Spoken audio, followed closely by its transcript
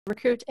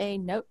recruit a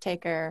note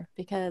taker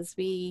because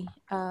we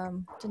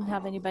didn't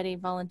have anybody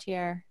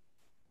volunteer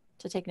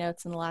to take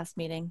notes in the last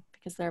meeting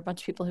because there are a bunch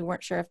of people who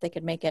weren't sure if they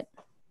could make it.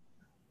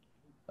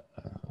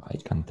 I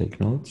can take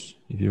notes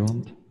if you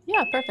want.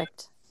 Yeah,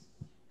 perfect.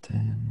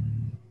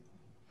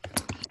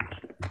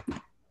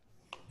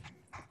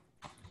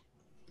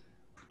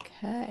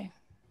 Okay.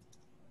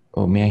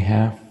 Oh, may I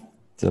have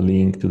the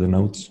link to the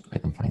notes? I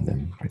can find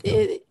them right now.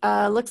 It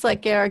looks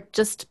like Eric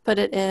just put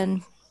it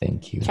in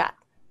Thank you. chat.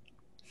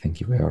 Thank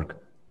you, Eric.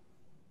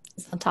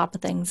 It's on top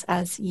of things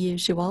as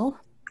usual.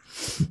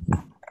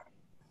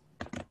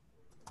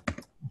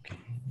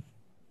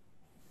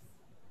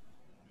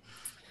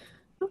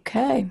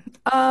 Okay.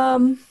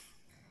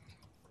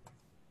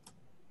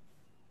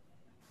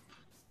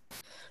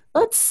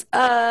 Let's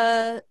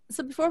so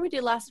before we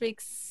do last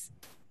week's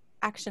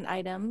action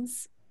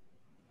items,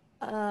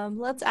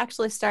 let's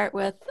actually start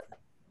with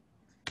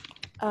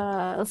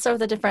a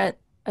different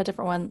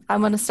one. I'm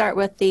going to start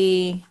with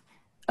the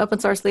Open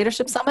Source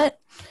Leadership Summit.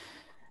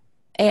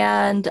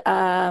 And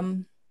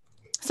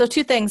so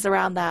two things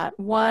around that.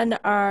 One,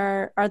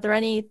 are there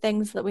any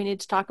things that we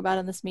need to talk about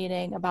in this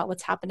meeting about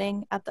what's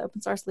happening at the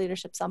Open Source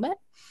Leadership Summit?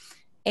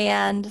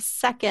 And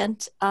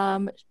second,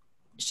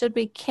 should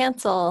we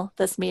cancel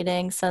this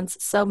meeting since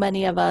so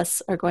many of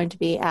us are going to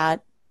be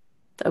at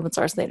the Open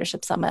Source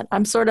Leadership Summit?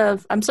 I'm sort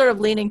of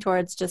leaning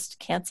towards just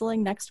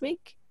canceling next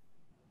week.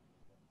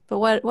 But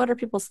what are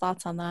people's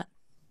thoughts on that?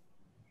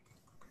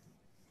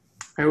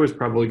 I was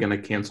probably going to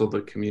cancel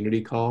the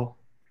community call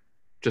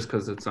just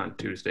because it's on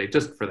Tuesday,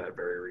 just for that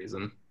very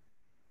reason.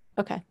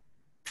 Okay.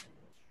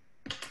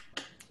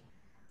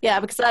 Yeah,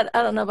 because I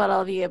don't know about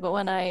all of you, but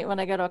when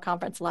I go to a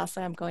conference, the last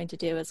thing I'm going to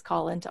do is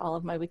call into all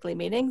of my weekly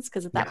meetings,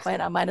 because at that point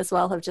I might as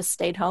well have just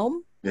stayed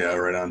home. Yeah,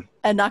 right on.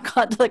 And not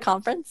gone to the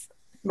conference.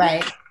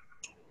 Right.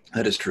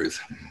 That is truth.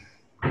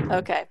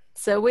 Okay,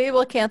 so we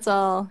will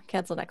cancel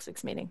next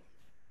week's meeting.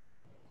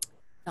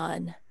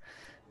 Done.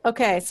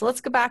 Okay, so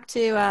let's go back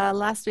to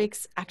last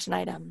week's action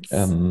items.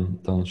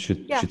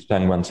 Should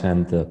someone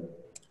send a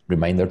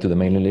reminder to the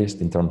mailing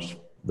list in terms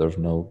there's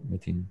no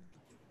meeting?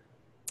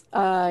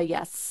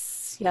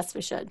 Yes,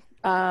 we should.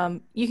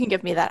 You can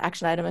give me that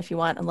action item if you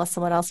want, unless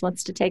someone else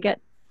wants to take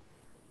it.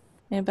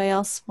 Anybody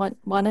else want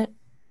it?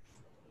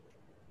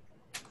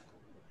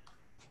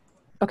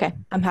 Okay,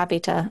 I'm happy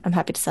to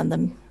send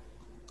them.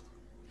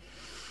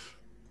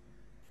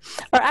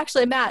 Or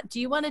actually, Matt,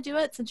 do you want to do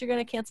it since you're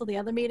going to cancel the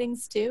other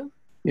meetings too?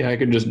 Yeah, I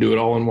can just do it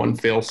all in one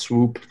fell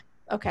swoop.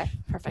 Okay,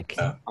 perfect.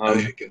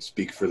 I can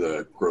speak for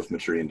the growth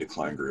maturity and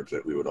decline group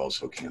that we would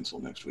also cancel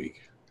next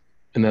week.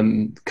 And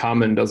then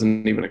common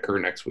doesn't even occur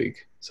next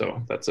week.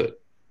 So that's it.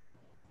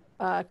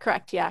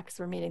 Correct, yeah, because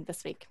we're meeting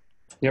this week.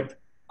 Yep,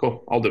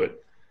 cool. I'll do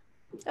it.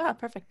 Ah,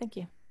 perfect, thank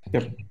you.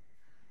 Yep.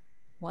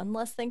 One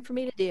less thing for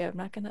me to do. I'm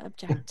not going to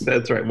object.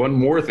 That's right. One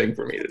more thing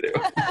for me to do.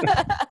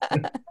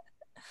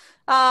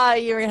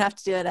 You were going to have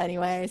to do it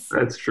anyways.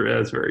 That's true.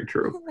 That's very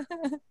true.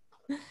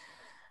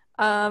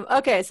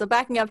 Okay, so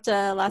backing up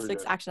to last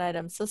week's action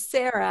item. So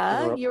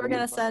Sarah, you were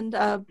going to send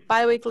a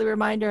bi-weekly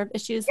reminder of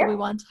issues that we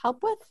want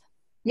help with?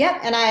 Yep,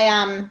 and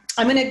I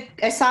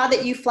saw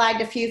that you flagged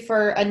a few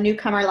for a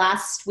newcomer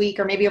last week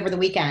or maybe over the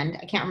weekend.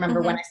 I can't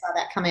remember when I saw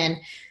that come in.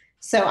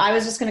 So I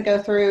was just going to go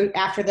through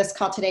after this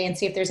call today and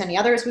see if there's any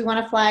others we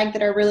want to flag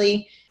that are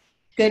really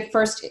good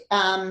first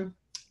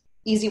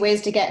easy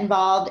ways to get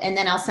involved, and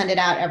then I'll send it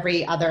out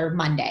every other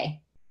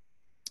Monday.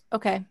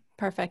 Okay,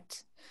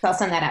 perfect. So I'll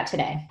send that out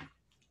today.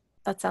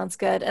 That sounds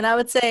good. And I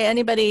would say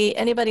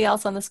anybody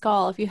else on this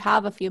call, if you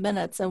have a few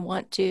minutes and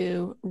want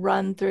to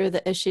run through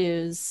the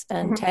issues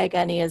and tag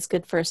any as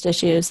good first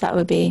issues, that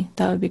would be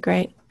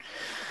great.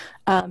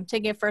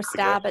 Taking a first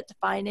stab at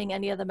defining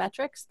any of the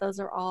metrics, those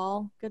are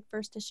all good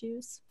first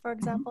issues, for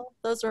example.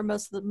 Those are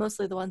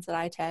mostly the ones that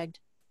I tagged.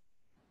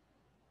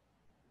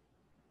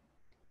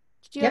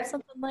 Did you have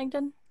something,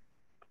 Langdon?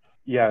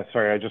 Yeah,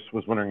 sorry, I just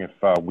was wondering if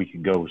we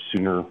could go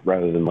sooner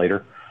rather than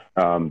later.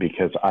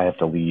 Because I have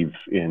to leave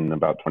in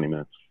about 20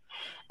 minutes.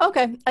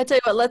 Okay, I tell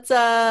you what, let's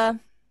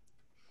come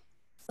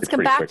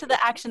back to the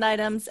action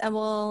items, and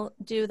we'll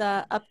do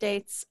the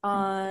updates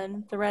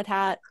on the Red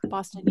Hat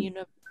Boston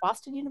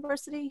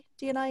University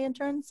D&I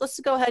interns. Let's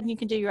just go ahead and you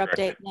can do your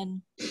update,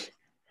 and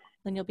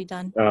then you'll be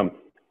done. All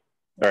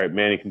right,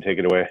 Manny can take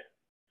it away.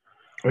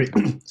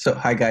 So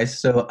hi guys.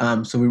 So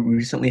we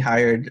recently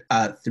hired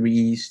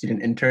 3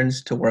 student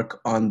interns to work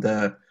on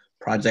the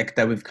project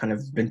that we've kind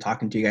of been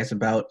talking to you guys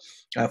about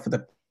for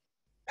the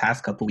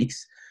past couple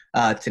weeks.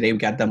 Today we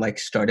got them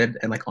started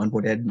and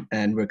onboarded,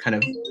 and we're kind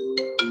of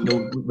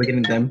we're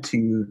getting them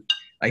to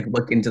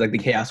look into the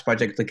CHAOSS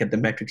project, look at the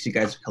metrics you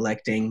guys are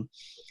collecting,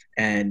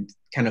 and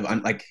kind of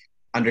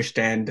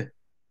understand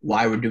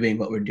why we're doing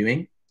what we're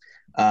doing.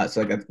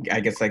 So I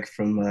guess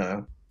from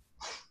a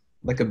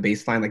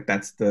baseline,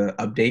 that's the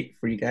update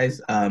for you guys.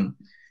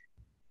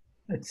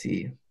 Let's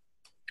see.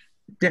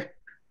 Yeah.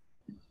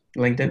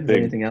 LinkedIn,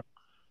 anything else?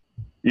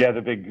 Yeah,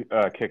 the big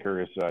kicker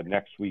is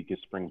next week is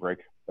spring break.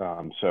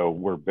 So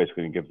we're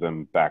basically going to give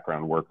them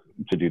background work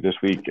to do this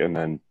week, and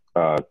then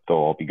they'll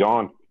all be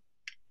gone.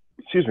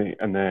 excuse me,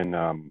 and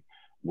then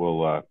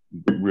we'll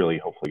really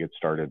hopefully get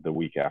started the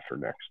week after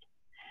next.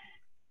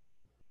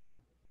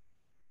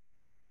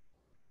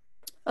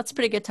 That's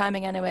pretty good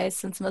timing anyways,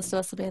 since most of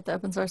us will be at the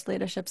Open Source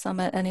Leadership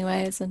Summit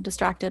anyways and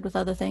distracted with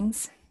other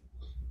things.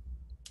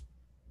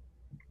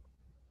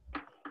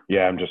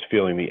 Yeah, I'm just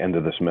feeling the end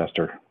of the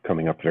semester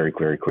coming up very,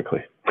 very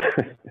quickly.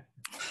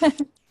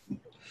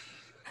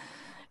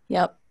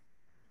 Yep.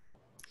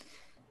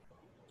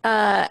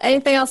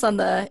 Anything else on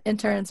the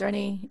interns or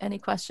any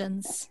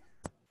questions?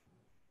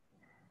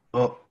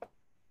 Well,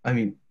 I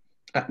mean,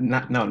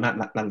 not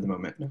at the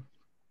moment. No.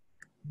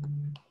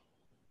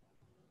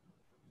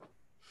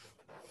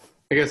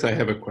 I guess I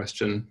have a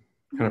question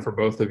kind of for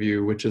both of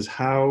you, which is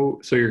so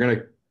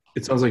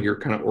it sounds like you're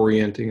kind of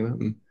orienting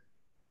them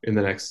in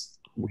the next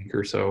week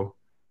or so.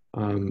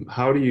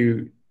 How do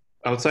you,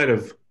 outside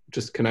of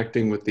just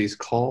connecting with these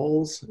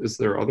calls, is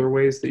there other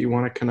ways that you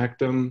want to connect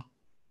them?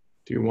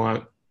 Do you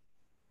want,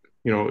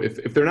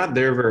 if they're not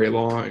there very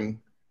long,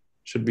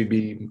 should we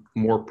be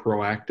more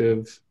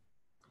proactive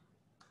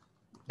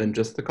than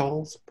just the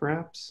calls,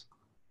 perhaps?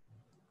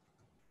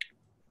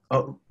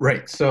 Oh,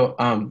 right. So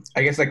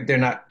I guess like they're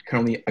not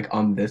currently like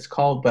on this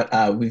call,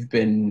 but we've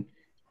been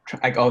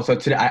like also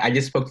today. I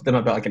just spoke to them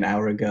about like an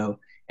hour ago,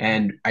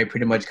 and I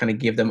pretty much kind of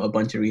gave them a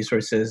bunch of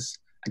resources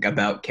like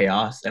about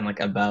CHAOSS and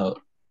like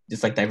about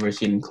just like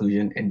diversity and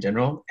inclusion in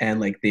general, and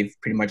like they've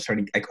pretty much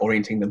started like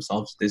orienting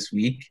themselves this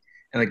week,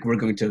 and like we're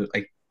going to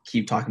like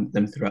keep talking to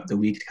them throughout the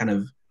week to kind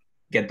of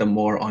get them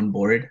more on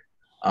board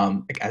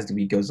like as the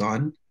week goes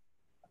on.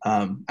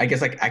 I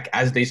guess like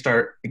as they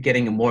start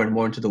getting more and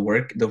more into the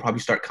work, they'll probably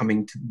start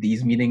coming to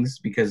these meetings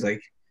because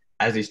like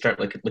as they start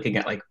like looking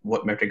at like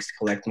what metrics to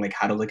collect and like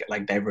how to look at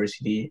like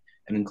diversity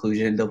and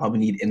inclusion, they'll probably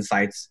need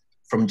insights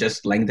from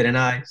just Langdon and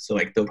I. So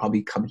like they'll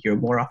probably come here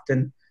more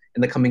often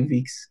in the coming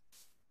weeks.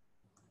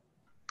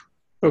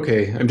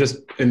 Okay,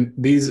 and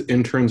these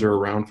interns are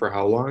around for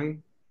how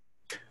long?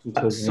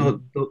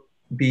 So they'll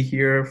be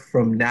here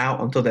from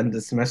now until the end of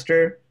the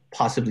semester,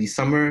 possibly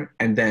summer,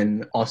 and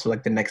then also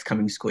like the next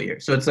coming school year.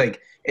 So it's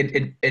like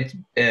we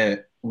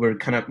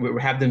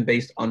have them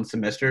based on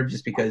semester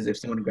just because if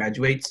someone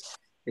graduates,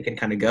 they can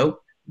kind of go.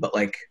 But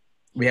like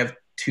we have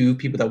 2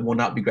 people that will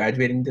not be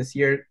graduating this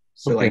year,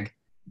 so okay. like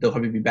they'll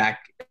probably be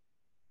back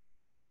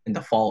in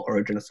the fall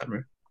or during the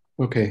summer.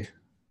 Okay.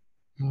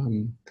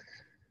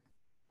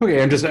 Okay,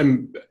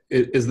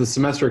 as the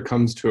semester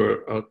comes to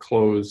a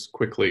close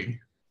quickly,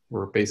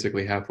 we're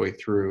basically halfway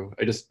through.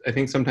 I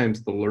think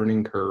sometimes the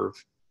learning curve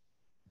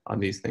on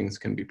these things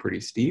can be pretty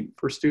steep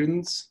for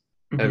students,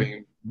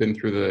 having been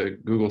through the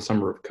Google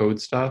Summer of Code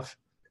stuff.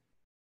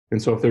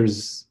 And so if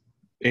there's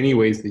any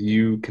ways that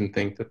you can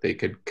think that they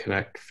could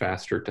connect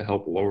faster to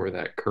help lower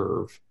that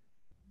curve,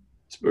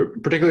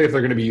 particularly if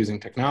they're going to be using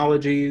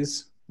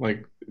technologies,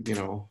 like,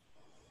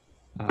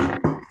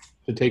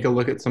 to take a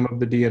look at some of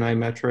the D&I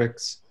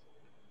metrics,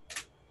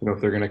 if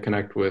they're going to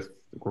connect with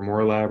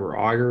Grimoire Lab or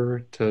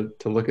Augur to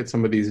look at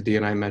some of these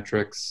D&I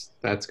metrics,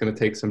 that's going to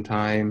take some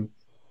time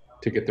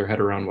to get their head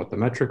around what the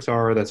metrics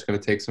are. That's going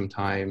to take some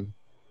time.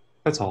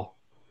 That's all.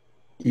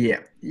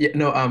 Yeah.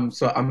 No.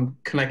 So I'm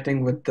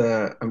connecting with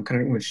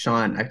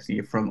Sean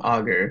actually from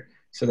Augur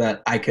so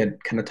that I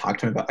could kind of talk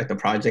to him about like the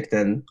project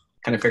and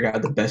kind of figure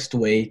out the best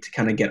way to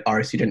kind of get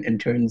our student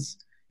interns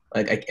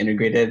like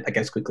integrated like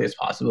as quickly as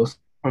possible.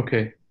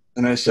 Okay.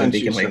 And I sent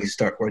you like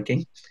start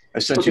working. I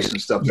sent you some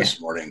stuff this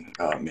morning,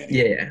 Manny.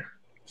 Yeah.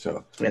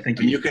 So yeah, thank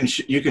you.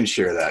 You can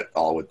share that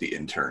all with the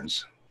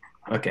interns.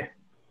 Okay.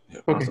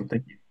 Yep. Awesome.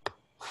 Thank you.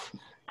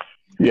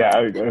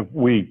 Yeah,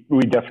 we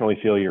definitely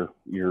feel your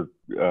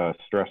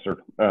stressor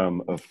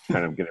of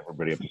kind of getting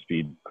everybody up to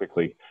speed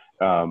quickly.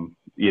 But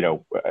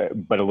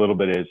a little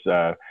bit is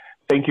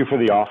thank you for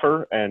the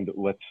offer, and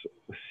let's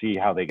see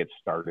how they get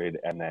started,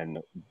 and then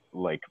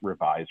like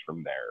revise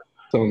from there.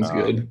 Sounds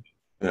good.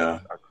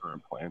 Yeah, our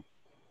current plan.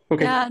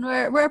 Okay. Yeah, and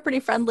we're a pretty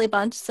friendly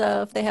bunch,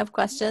 so if they have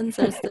questions,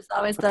 there's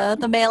always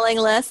the mailing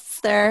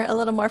lists. They're a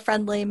little more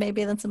friendly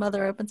maybe than some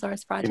other open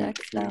source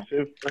projects.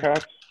 Inclusive,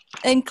 perhaps?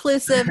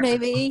 Inclusive,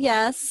 maybe,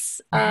 yes.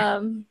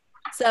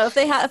 So if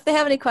they have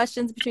any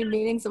questions between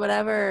meetings or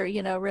whatever,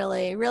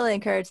 really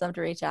encourage them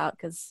to reach out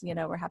because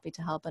we're happy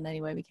to help in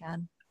any way we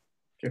can.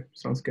 Sure,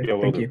 sounds good.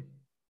 Yeah, Thank you.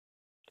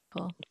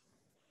 Cool.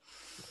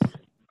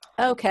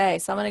 Okay,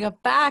 so I'm going to go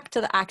back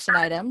to the action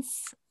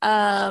items.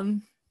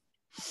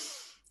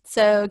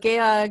 So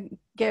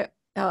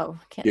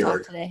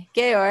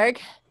Georg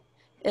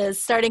is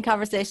starting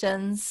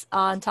conversations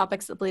on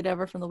topics that bleed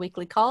over from the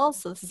weekly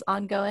calls. So this is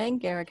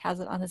ongoing. Georg has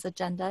it on his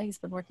agenda. He's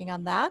been working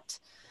on that.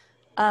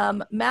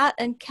 Matt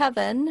and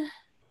Kevin,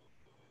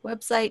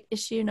 website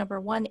issue number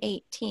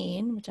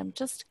 118, which I'm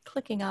just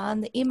clicking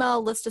on, the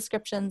email list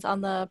descriptions on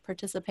the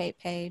participate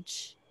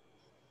page.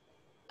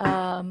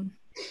 I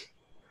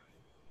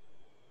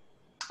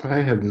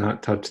have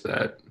not touched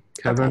that.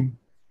 Kevin,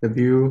 have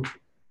you?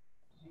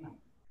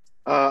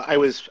 I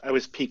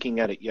was peeking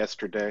at it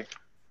yesterday.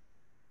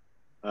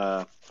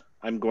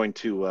 I'm going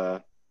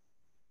to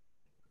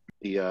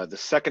the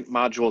second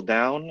module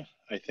down.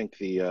 I think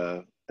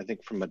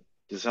from a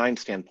design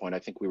standpoint, I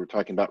think we were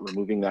talking about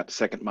removing that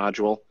second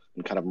module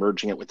and kind of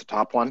merging it with the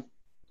top one.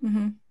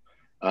 Mm-hmm.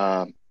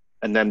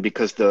 And then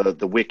because the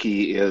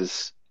wiki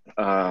is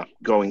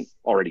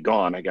already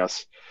gone, I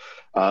guess,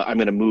 I'm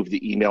going to move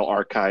the email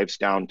archives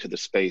down to the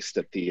space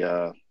that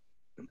the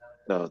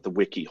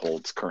wiki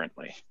holds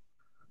currently.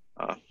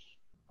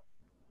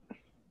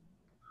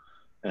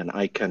 And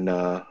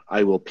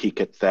I will peek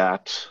at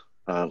that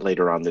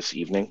later on this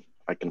evening.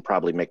 I can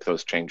probably make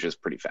those changes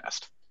pretty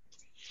fast.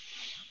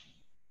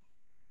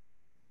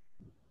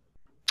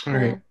 All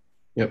right.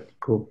 Yep.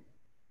 Cool.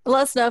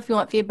 Let us know if you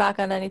want feedback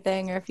on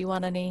anything or if you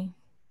want any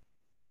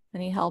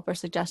help or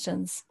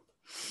suggestions.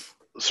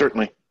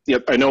 Certainly.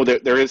 Yep. I know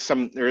that there is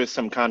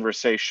some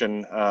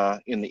conversation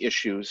in the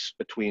issues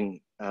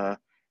between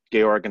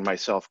Georg and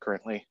myself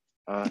currently,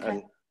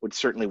 and would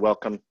certainly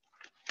welcome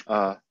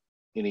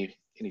any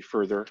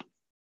further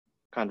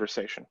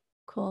conversation.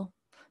 Cool.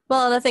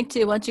 Well, and I think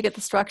too, once you get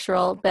the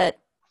structural bit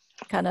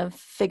kind of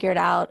figured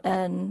out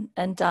and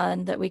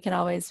done, that we can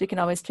always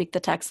tweak the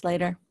text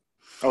later.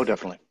 Oh,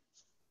 definitely.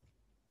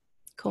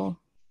 Cool.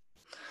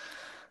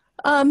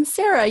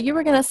 Sarah, you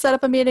were going to set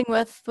up a meeting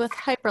with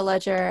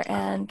Hyperledger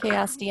and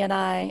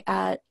CHAOSS.D&I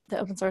at the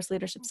Open Source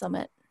Leadership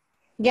Summit.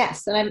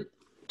 Yes, and I'm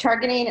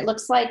targeting, it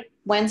looks like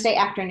Wednesday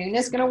afternoon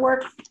is going to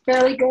work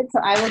fairly good. So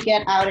I will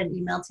get out an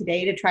email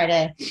today to try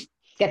to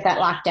get that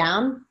locked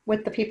down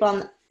with the people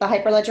on the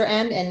Hyperledger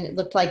end. And it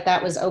looked like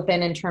that was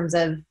open in terms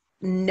of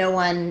no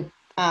one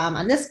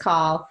on this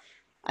call,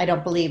 I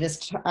don't believe,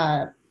 is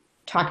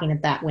talking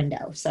at that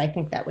window. So I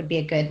think that would be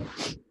a good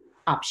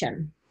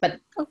option. But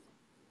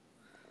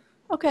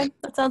okay,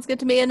 that sounds good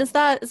to me. And is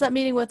that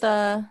meeting with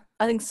I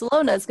think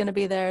Salona is going to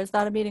be there. Is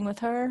that a meeting with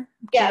her?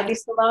 Yeah, it'd be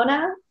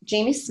Salona,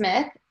 Jamie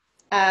Smith,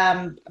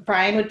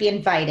 Brian would be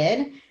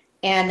invited,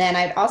 and then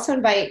I'd also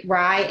invite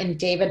Rye and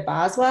David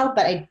Boswell.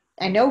 But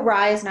I know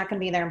Rye is not going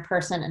to be there in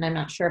person, and I'm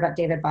not sure about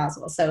David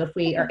Boswell. So if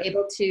we are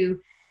able to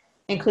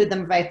include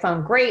them by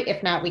phone, great.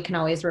 If not, we can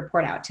always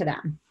report out to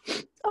them.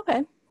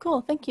 Okay,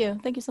 cool. Thank you.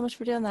 Thank you so much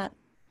for doing that.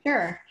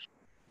 Sure.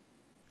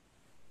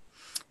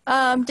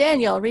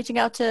 Daniel, reaching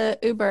out to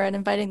Uber and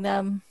inviting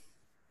them.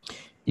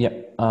 Yeah.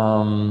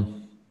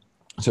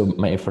 So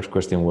my first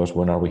question was,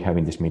 when are we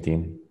having this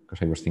meeting?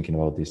 Because I was thinking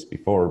about this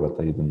before,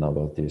 but I didn't know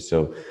about this.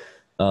 So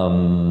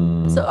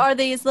are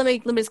these, let me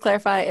just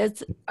clarify,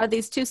 are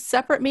these two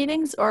separate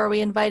meetings, or are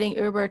we inviting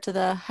Uber to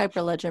the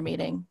Hyperledger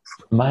meeting?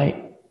 My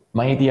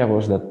idea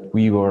was that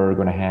we were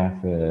going to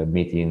have a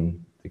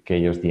meeting, the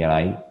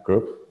CHAOSS.D&I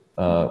group.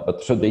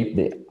 But so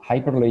the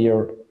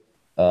Hyperledger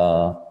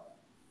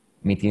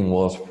meeting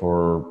was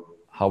for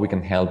how we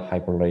can help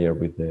Hyperledger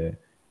with the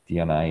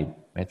D&I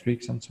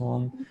metrics and so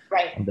on.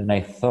 Right. And then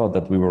I thought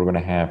that we were going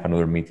to have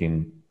another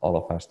meeting, all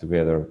of us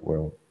together,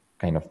 where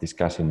kind of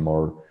discussing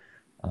more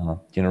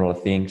general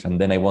things. And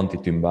then I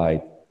wanted to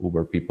invite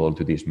Uber people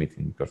to this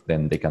meeting, because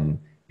then they can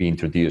be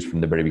introduced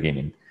from the very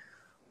beginning.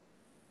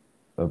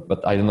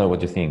 But I don't know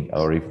what you think,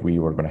 or if we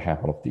were going to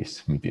have all of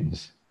these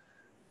meetings.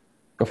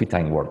 Coffee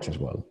time works as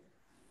well.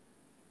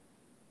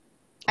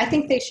 I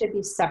think they should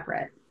be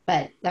separate,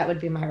 but that would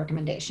be my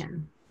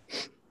recommendation.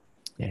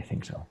 Yeah, I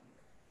think so.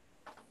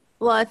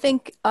 Well, I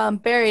think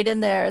buried in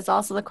there is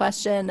also the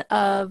question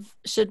of,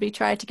 should we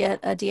try to get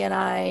a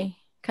D&I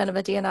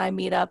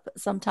meetup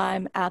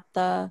sometime at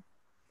the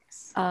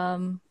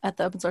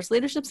Open Source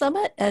Leadership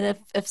Summit? And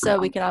if so,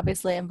 we can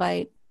obviously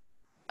invite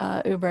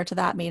Uber to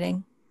that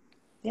meeting.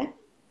 Yeah.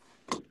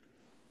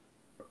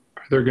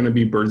 Are there going to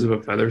be birds of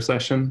a feather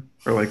session,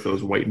 or like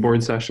those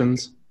whiteboard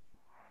sessions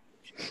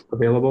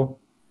available?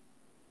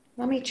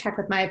 Let me check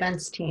with my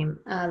events team,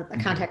 a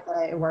contact that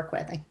I work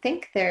with. I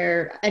think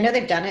I know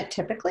they've done it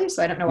typically,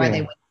 so I don't know why they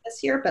went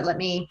this year, but let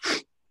me.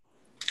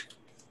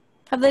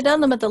 Have they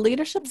done them at the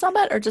Leadership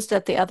Summit or just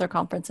at the other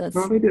conferences?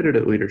 No, they did it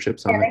at Leadership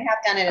Summit. Yeah, they have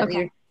done it at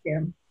Leadership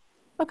too.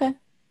 Okay,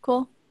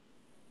 cool.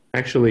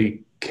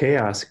 Actually,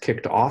 CHAOSS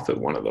kicked off at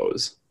one of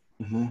those.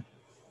 Mm-hmm.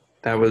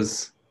 That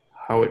was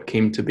how it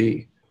came to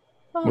be.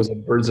 Oh. Was a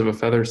birds of a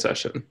feather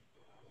session.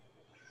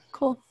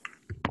 Cool.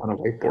 On a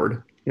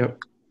whiteboard. Yep.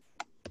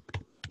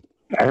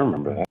 I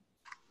remember that.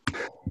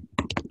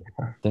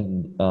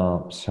 Then,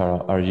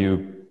 Sarah, are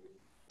you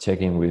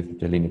checking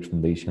with the Linux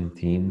Foundation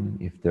team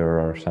if there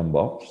are some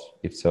bugs?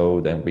 If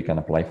so, then we can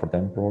apply for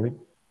them probably.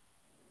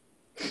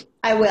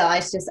 I will.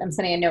 I'm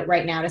sending a note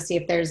right now to see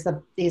if there's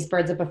these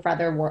birds of a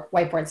feather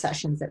whiteboard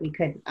sessions that we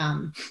could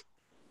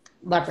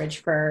leverage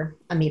for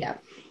a meetup.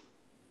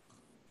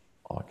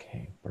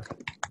 Okay,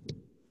 perfect.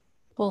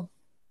 Cool.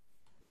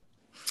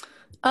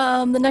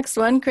 The next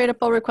one, create a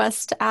pull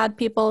request to add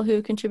people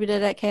who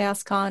contributed at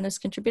CHAOSScon as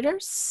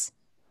contributors.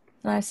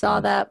 And I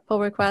saw that pull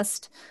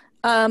request.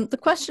 The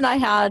question I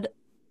had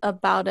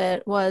about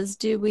it was,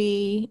 do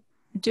we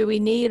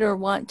need or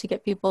want to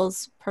get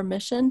people's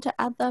permission to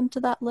add them to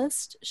that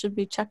list? Should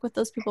we check with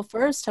those people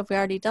first? Have we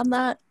already done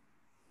that?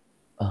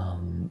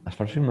 As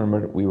far as I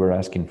remember, we were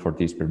asking for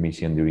this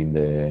permission during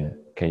the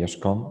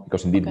CHAOSScon,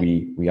 because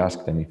indeed we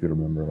asked them, if you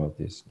remember about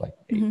this, like,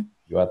 hey,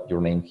 you add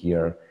your name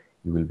here,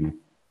 you will be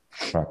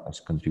tracked as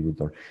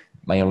contributor.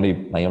 my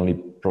only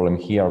problem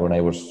here when I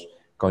was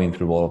going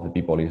through all of the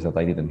people is that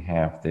I didn't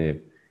have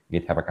the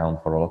GitHub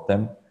account for all of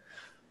them,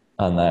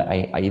 and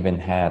I even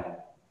had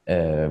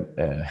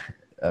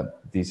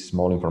this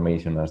small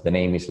information as the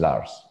name is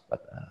Lars,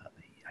 but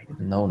I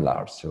didn't know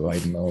Lars, so I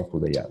don't know who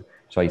they are.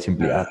 So I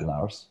simply add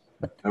Lars.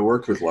 But I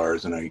worked with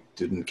Lars and I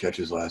didn't catch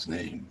his last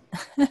name.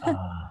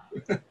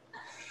 But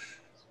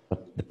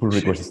the pull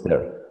request is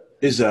there.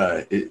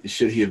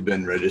 Should he have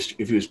been registered?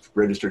 If he was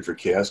registered for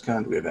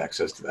CHAOSS.D&I.March.4.2019, do we have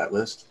access to that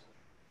list?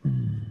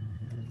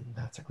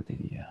 That's a good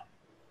idea.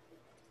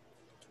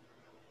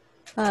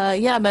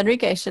 Yeah,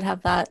 Manrique should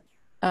have that.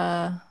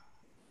 Yeah,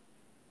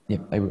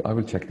 I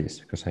will check this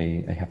because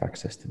I have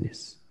access to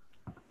this.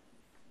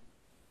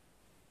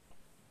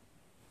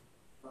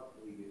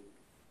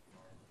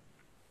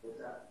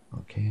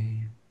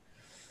 Okay.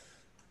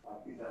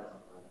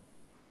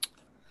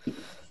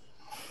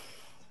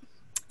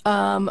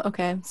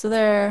 Okay, so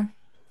there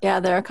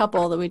are a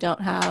couple that we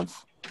don't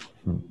have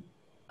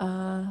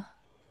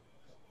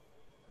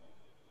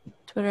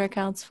Twitter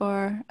accounts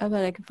for. I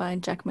bet I can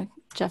find Jeff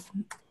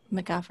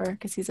McGaffer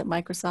because he's at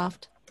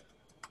Microsoft.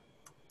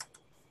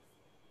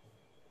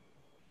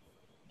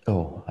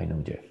 Oh, I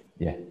know Jeff.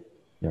 Yeah,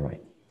 you're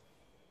right.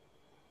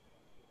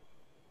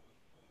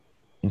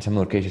 In some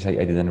other cases, I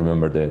didn't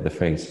remember the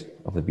face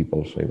of the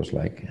people, so it was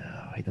like,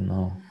 I don't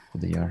know who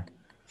they are.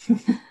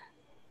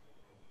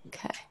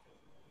 Okay.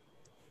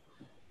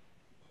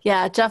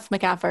 Yeah, Jeff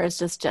McGaffer is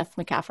just Jeff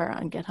McGaffer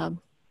on GitHub.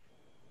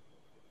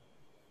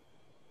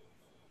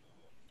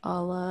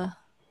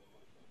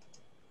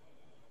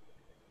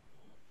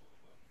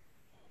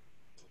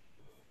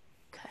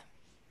 Okay.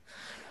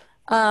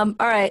 All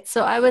right,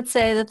 so I would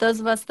say that those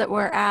of us that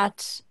were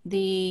at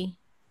the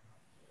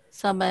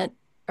summit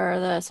or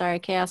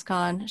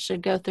CHAOSScon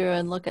should go through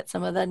and look at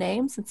some of the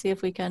names and see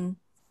if we can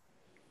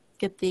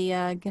get the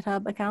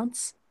GitHub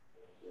accounts.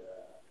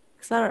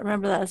 Because I don't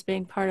remember that as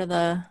being part of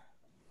the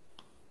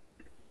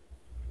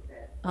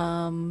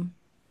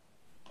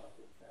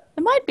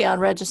it might be on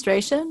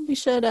registration. We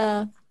should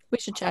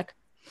check.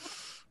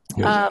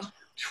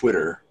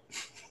 Twitter.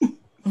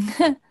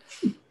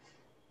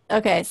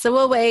 Okay, so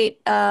we'll wait.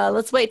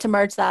 Let's wait to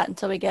merge that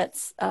until we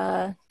get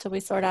till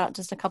we sort out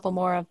just a couple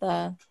more of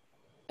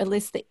at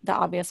least the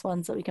obvious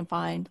ones that we can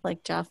find,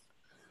 like Jeff,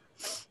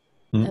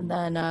 and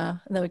then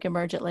we can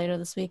merge it later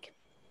this week.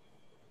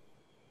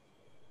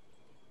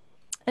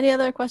 Any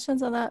other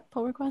questions on that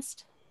pull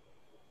request?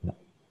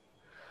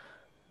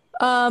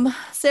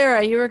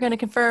 Sarah, you were going to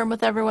confirm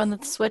with everyone that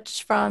the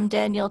switch from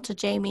Daniel to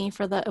Jamie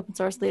for the Open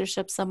Source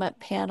Leadership Summit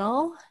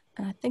panel.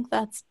 And I think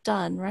that's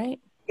done, right?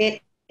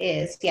 It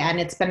is, yeah, and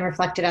it's been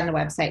reflected on the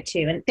website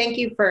too. And thank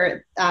you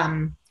for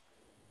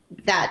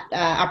that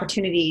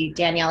opportunity,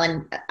 Danielle.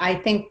 And I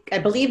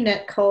believe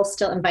Nicole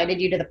still invited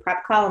you to the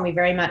prep call, and we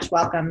very much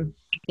welcome,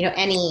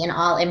 any and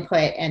all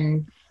input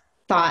and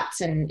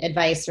thoughts and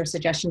advice or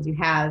suggestions you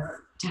have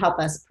to help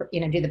us,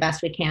 do the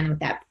best we can with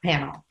that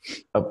panel.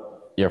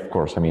 Yeah, of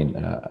course. I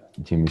mean,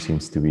 Jimmy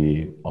seems to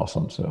be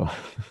awesome, so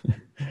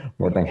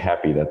more than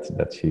happy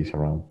that she's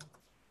around.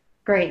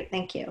 Great,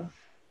 thank you.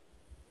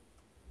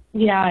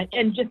 Yeah,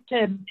 and just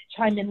to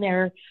chime in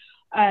there,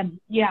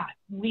 yeah,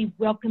 we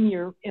welcome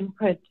your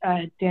input,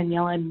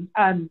 Danielle, and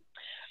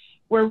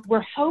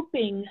we're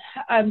hoping.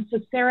 So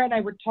Sarah and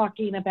I were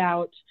talking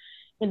about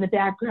in the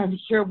background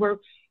here. We're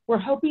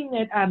hoping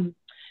that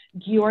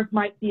Georg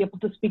might be able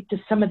to speak to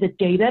some of the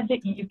data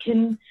that you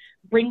can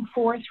bring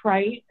forth,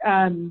 right?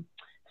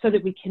 So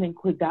that we can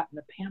include that in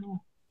the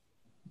panel.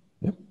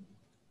 Yep.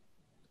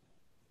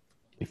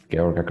 If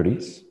Georg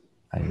agrees,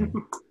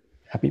 I'm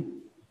happy.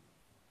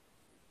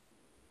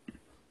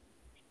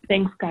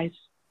 Thanks, guys.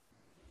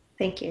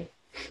 Thank you.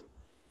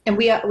 And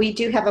we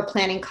do have a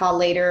planning call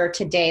later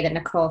today that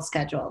Nicole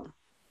scheduled.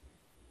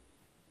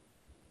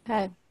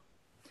 Okay.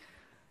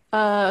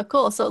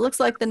 Cool. So it looks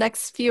like the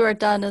next few are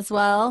done as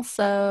well.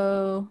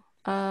 So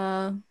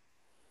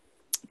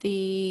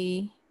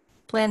the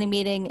planning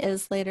meeting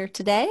is later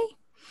today.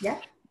 Yeah.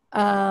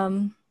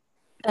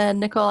 And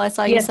Nicole, I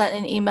saw you sent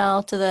an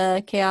email to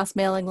the CHAOSS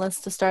mailing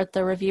list to start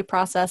the review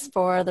process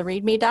for the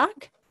README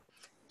doc,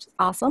 which is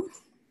awesome.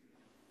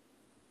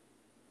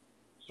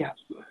 Yeah.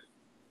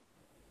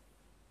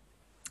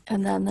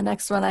 And then the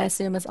next one I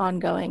assume is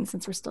ongoing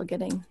since we're still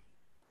getting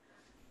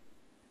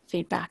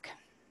feedback.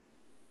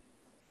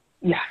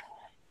 Yeah.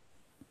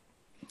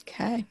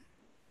 Okay.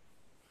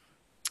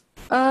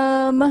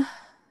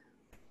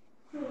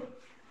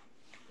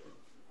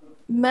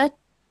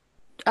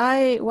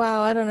 I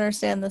don't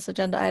understand this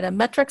agenda item.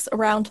 Metrics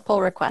around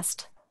pull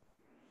request.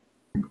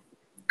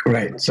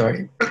 Right.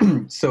 Sorry.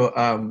 So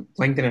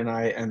Langdon and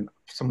I and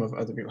some of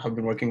other people have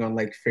been working on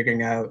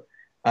figuring out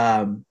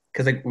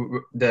because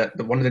the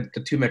one of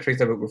the two metrics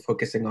that we're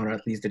focusing on, or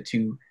at least the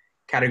two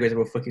categories that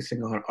we're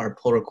focusing on, are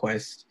pull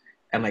requests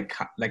and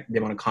the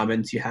amount of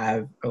comments you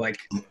have, or I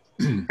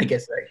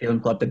guess if you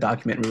pull up the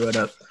document we wrote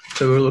up.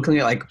 So we're looking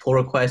at pull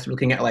requests,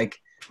 looking at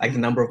the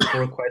number of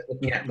pull requests,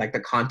 looking at the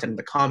content of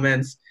the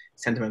comments,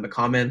 sentiment of the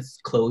comments,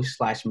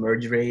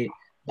 close/merge rate,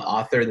 the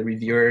author, the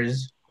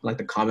reviewers, like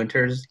the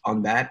commenters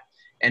on that,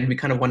 and we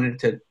kind of wanted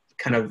to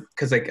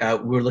because like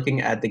we were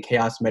looking at the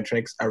chaos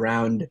metrics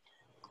around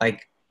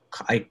like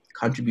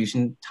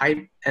contribution type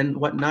and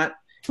whatnot,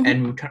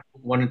 and we kind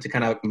of wanted to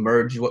kind of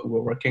merge what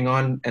we're working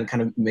on and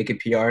kind of make a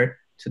PR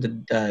to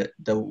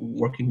the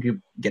working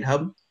group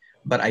GitHub.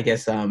 But I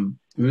guess we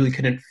really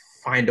couldn't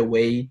find a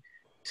way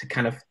to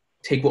kind of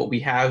take what we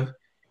have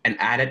and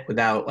add it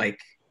without like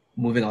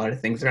moving a lot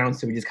of things around.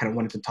 So we just kind of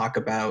wanted to talk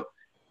about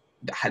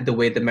the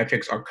way the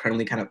metrics are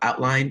currently kind of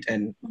outlined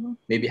and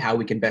maybe how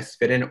we can best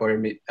fit in,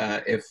 or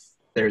if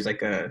there's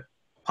like a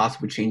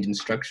possible change in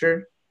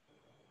structure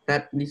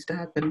that needs to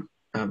happen.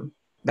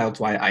 That's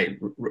why I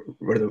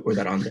wrote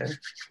that on there.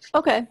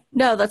 Okay,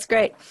 no, that's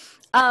great.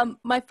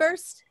 My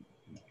first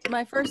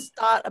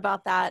thought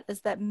about that is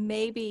that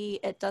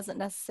maybe it doesn't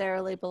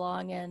necessarily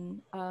belong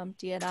in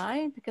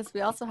D&I, because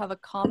we also have a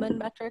common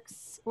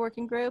metrics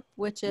working group,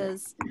 which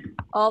is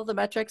all the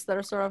metrics that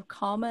are sort of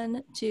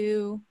common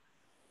to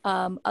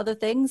other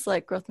things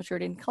like growth,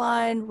 maturity, and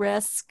decline,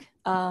 risk,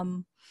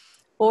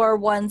 or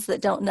ones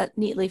that don't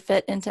neatly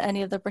fit into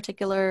any of the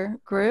particular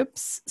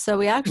groups. So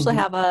we actually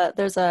have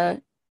there's a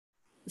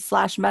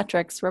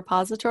 /metrics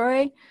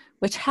repository,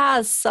 which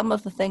has some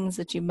of the things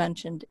that you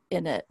mentioned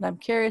in it. And I'm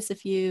curious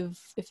if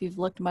you've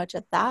looked much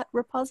at that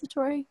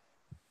repository.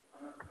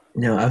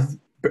 No,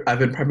 I've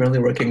been primarily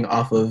working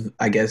off of,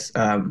 I guess,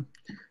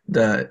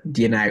 the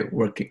D&I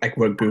work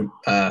group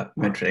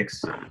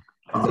metrics.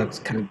 That's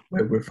kind of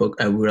where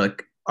we're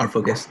like our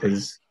focus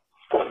is.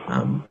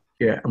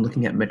 Here, I'm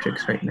looking at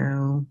metrics right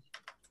now.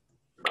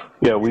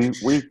 Yeah, we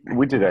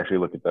did actually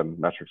look at the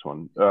metrics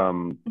one.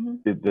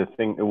 The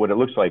thing, what it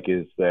looks like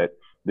is that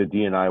the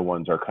D&I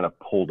ones are kind of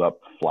pulled up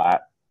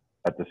flat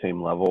at the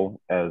same level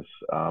as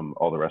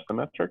all the rest of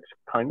the metrics,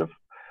 kind of.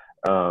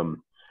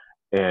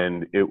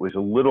 And it was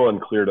a little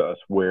unclear to us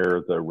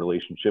where the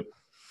relationship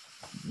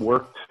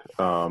worked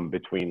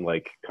between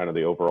like kind of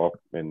the overall,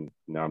 and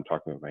now I'm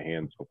talking with my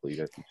hands, hopefully you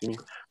guys can see me,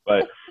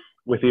 but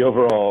with the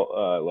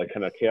overall like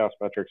kind of chaos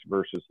metrics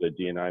versus the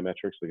D&I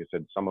metrics, like I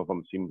said, some of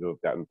them seem to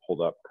have gotten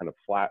pulled up kind of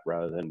flat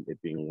rather than it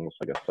being almost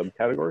like a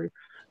subcategory.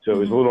 So it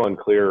was a little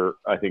unclear,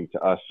 I think, to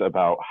us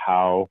about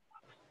how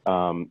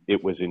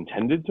it was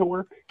intended to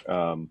work.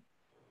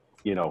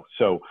 You know,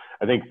 so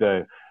I think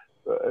the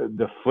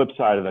flip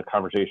side of the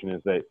conversation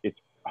is that it's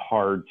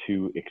hard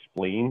to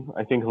explain,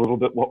 I think, a little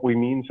bit what we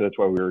mean. So that's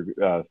why we were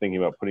thinking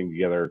about putting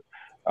together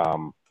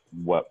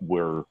what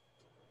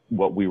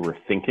we were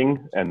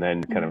thinking, and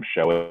then kind of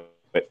show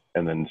it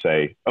and then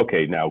say,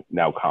 okay,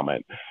 now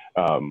comment.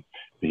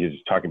 Because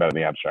talking about it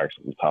in the abstract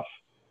is tough.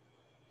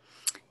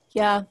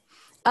 Yeah.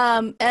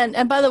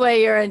 And by the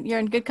way, you're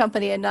in good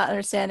company and not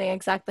understanding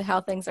exactly how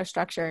things are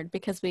structured,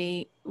 because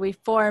we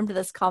formed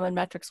this common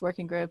metrics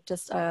working group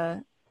just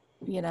a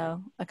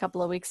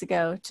couple of weeks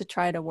ago to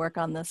try to work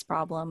on this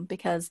problem,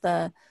 because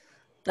the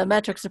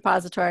metrics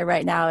repository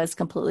right now is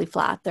completely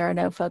flat. There are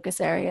no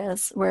focus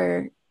areas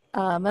where,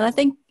 and I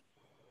think,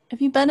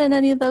 have you been in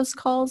any of those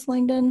calls,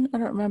 Langdon? I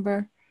don't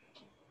remember.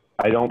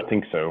 I don't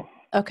think so.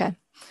 Okay.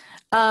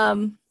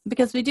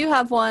 Because we do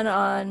have one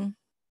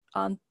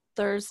on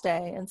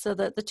Thursday. And so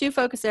the two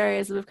focus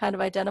areas we've kind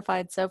of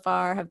identified so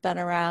far have been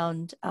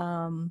around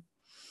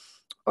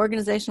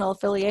organizational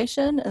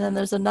affiliation. And then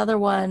there's another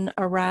one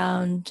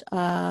around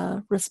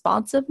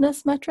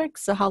responsiveness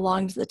metrics. So how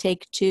long does it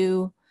take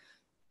to,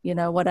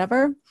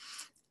 whatever.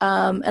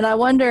 And I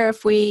wonder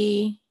if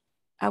we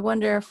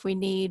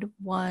need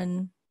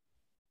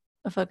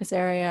a focus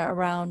area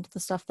around the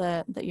stuff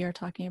that you're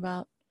talking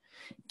about.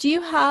 Do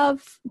you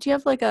have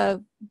like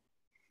a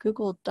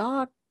Google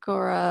Doc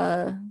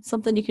or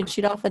something you can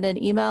shoot off in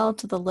an email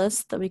to the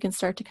list that we can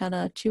start to kind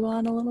of chew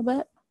on a little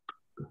bit?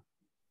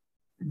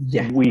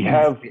 Yeah, we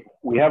have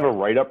a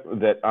write-up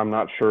that I'm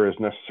not sure is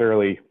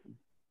necessarily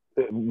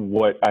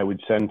what I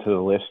would send to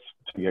the list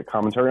to get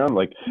commentary on.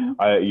 Like,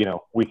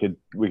 we could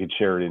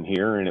share it in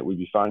here and it would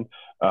be fine,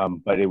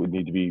 but it would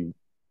need to be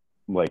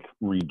like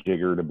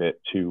rejiggered a bit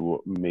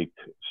to make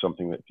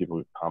something that people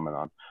would comment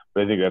on.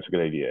 But I think that's a good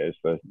idea. Is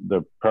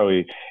the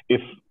probably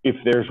if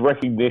there's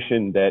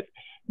recognition that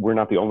we're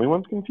not the only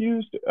ones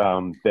confused,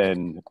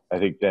 then I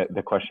think that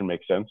the question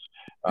makes sense,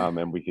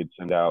 and we could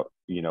send out,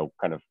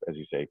 kind of, as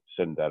you say,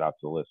 send that out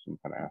to the list and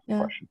kind of ask the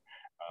question.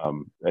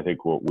 I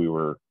think what we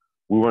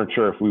weren't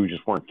sure if we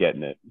just weren't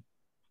getting it.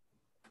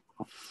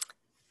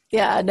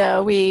 Yeah,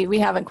 no, we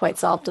haven't quite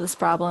solved this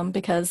problem,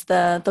 because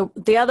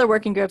the other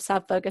working groups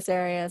have focus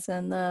areas,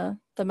 and the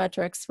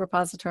metrics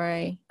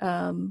repository,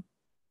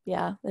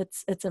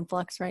 it's in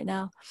flux right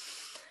now.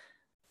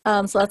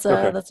 So that's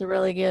a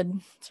really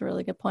good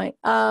point.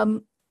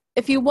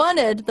 If you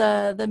wanted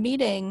the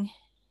meeting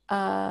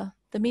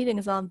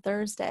is on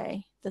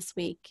Thursday this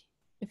week.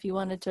 If you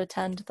wanted to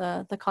attend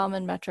the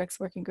common metrics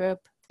working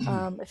group,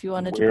 if you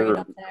wanted to bring it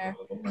up there,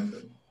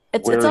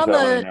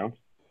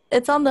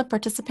 it's on the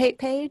participate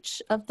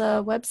page of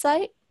the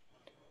website,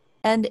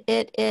 and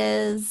it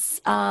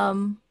is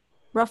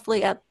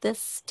roughly at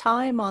this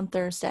time on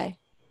Thursday.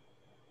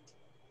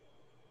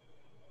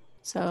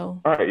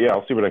 So. All right, yeah,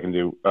 I'll see what I can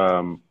do.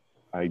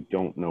 I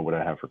don't know what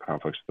I have for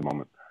conflicts at the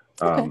moment.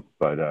 Okay.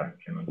 But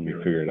let me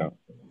figure it out.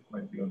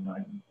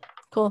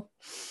 Cool.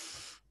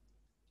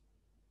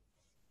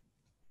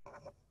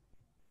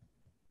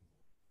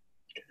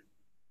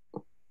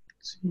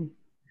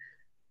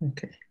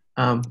 Okay.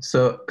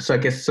 So I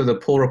guess the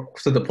pull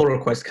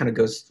request kind of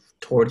goes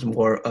towards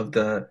more of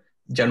the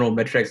general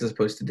metrics as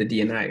opposed to the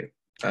D&I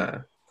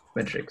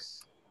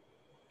metrics.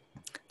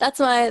 That's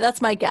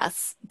my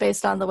guess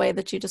based on the way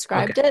that you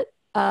described it.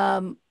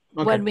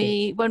 When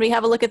we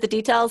have a look at the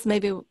details,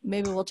 maybe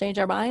we'll change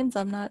our minds.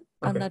 I'm not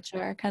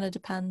sure. It kind of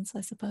depends,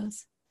 I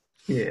suppose.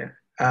 Yeah.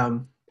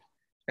 And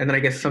then I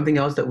guess something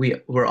else that we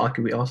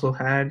also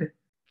had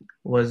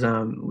was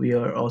we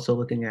are also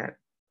looking at,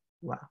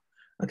 wow.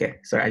 Okay,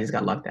 sorry, I just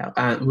got locked out.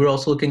 We're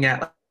also looking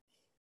at,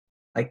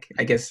 like,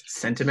 I guess,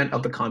 sentiment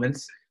of the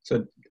comments.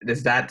 So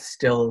is that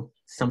still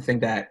something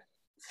that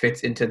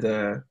fits into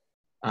the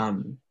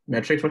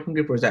metrics working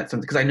group, or is that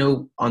something? Because I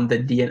know on the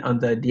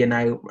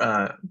D&I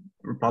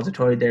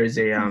repository there's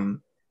a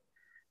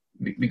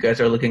you guys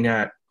are looking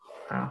at.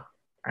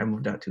 I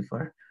moved out too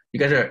far. You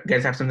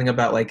guys have something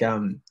about like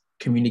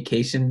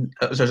communication.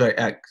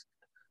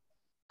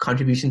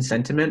 Contribution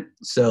sentiment.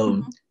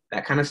 So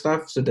that kind of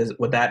stuff. So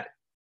would that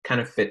kind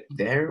of fit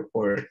there,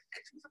 or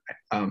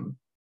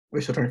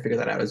we're still trying to figure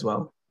that out as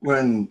well?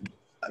 When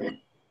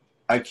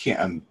I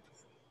can't,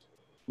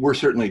 we're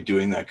certainly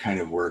doing that kind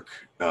of work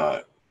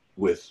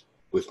with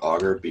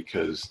Augur,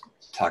 because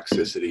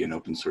toxicity in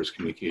open source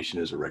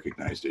communication is a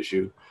recognized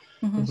issue.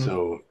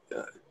 So,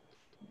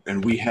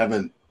 and we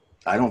haven't,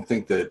 I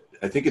think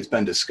it's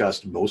been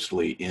discussed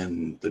mostly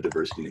in the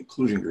diversity and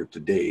inclusion group to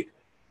date.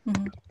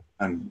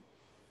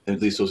 At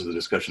least those are the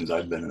discussions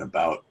I've been in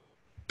about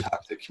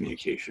toxic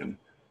communication.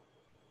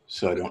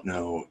 So I don't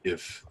know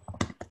if,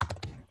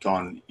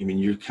 Dawn, I mean,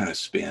 you kind of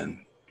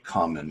span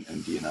common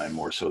and D&I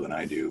more so than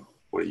I do.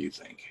 What do you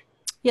think?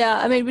 Yeah,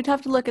 I mean, we'd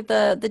have to look at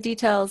the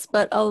details,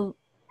 but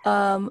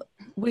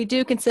we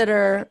do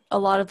consider a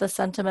lot of the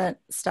sentiment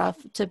stuff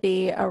to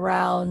be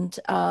around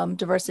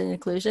diversity and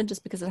inclusion,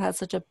 just because it has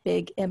such a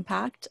big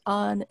impact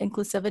on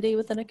inclusivity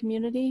within a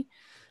community.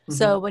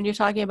 So when you're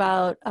talking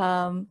about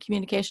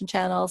communication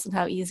channels and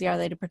how easy are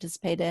they to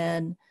participate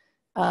in,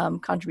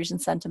 contribution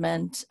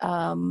sentiment,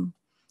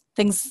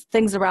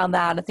 things around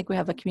that, I think we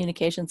have a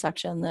communication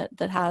section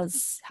that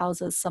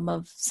houses some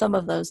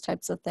of those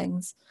types of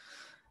things.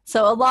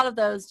 So a lot of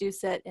those do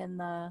sit in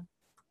the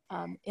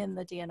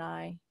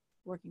D&I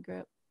working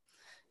group,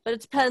 but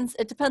it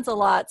depends a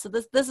lot. So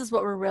this is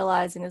what we're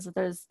realizing, is that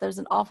there's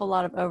an awful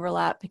lot of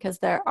overlap, because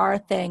there are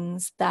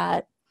things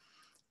that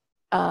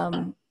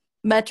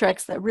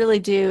metrics that really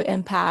do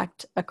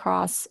impact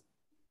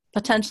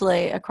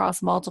potentially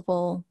across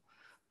multiple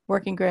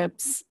working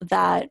groups,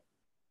 that,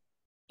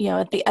 you know,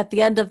 at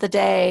the end of the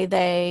day,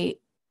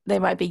 they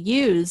might be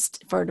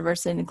used for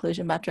diversity and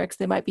inclusion metrics.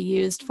 They might be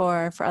used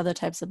for other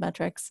types of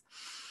metrics.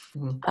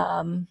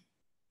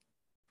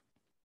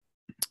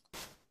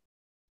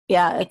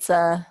 Yeah,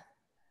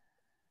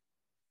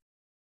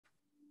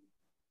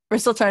 we're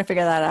still trying to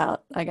figure that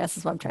out, I guess,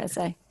 is what I'm trying to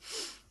say.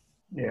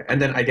 Yeah,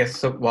 and then I guess,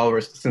 so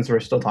since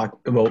we're still talking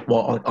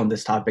on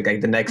this topic,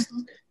 like the next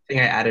thing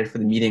I added for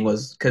the meeting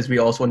was, because we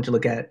also wanted to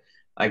look at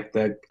like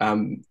the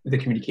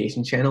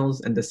communication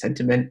channels and the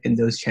sentiment in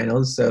those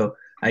channels. So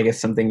I guess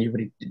something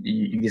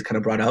you just kind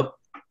of brought up.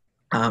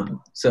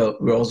 So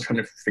we're also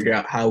trying to figure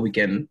out how we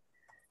can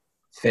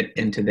fit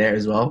into there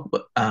as well.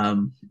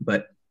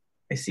 But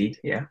I see,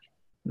 yeah.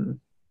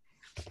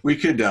 We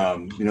could,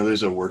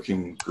 there's a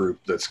working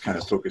group that's kind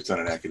of focused on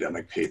an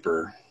academic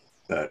paper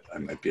that I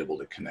might be able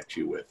to connect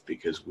you with,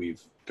 because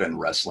we've been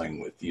wrestling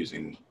with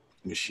using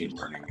machine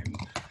learning and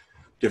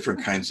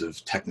different kinds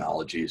of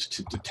technologies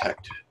to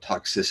detect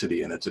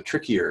toxicity. And it's a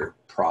trickier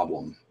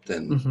problem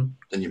than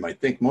you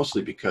might think,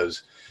 mostly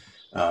because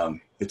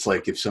it's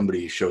like if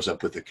somebody shows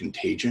up with a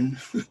contagion,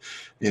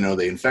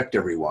 they infect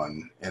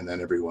everyone and then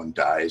everyone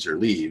dies or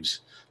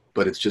leaves,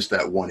 but it's just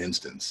that one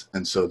instance.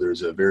 And so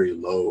there's a very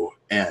low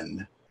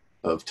end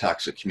of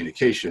toxic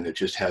communication. It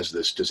just has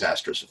this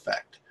disastrous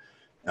effect.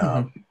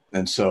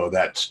 And so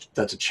that's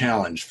a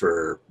challenge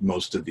for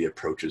most of the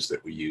approaches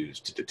that we use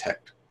to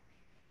detect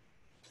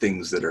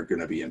things that are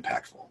going to be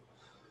impactful.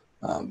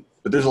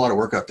 But there's a lot of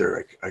work out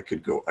there. I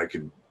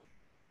could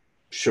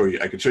show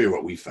you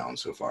what we found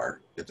so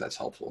far, if that's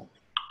helpful.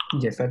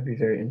 Yes, that'd be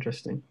very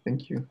interesting.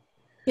 Thank you.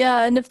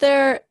 Yeah, and if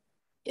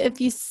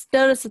you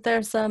notice that there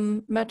are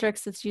some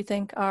metrics that you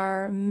think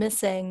are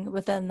missing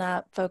within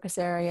that focus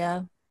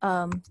area,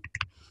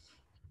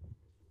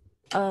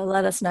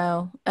 let us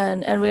know.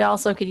 And we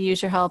also could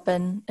use your help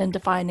in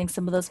defining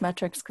some of those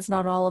metrics, because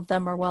not all of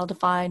them are well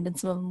defined, and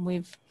some of them we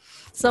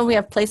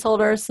have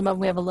placeholders, some of them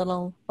we have a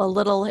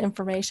little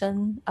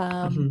information.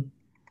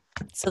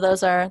 So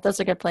those are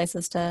good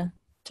places to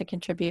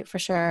contribute for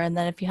sure. And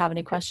then if you have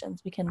any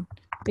questions, we can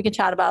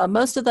chat about them.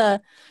 Most of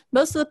the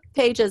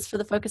pages for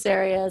the focus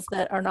areas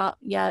that are not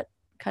yet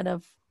kind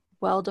of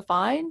well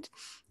defined,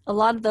 a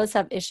lot of those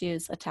have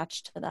issues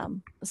attached to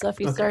them. So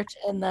if you search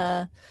in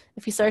the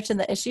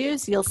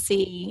issues, you'll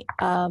see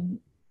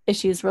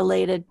issues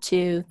related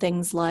to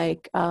things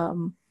like,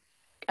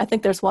 I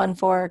think there's one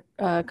for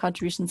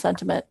contribution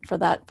sentiment for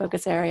that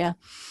focus area.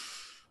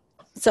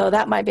 So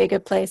that might be a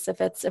good place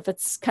if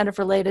it's kind of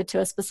related to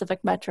a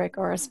specific metric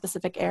or a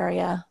specific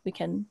area. We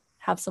can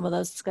have some of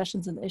those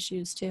discussions and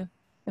issues too,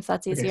 if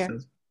that's easier.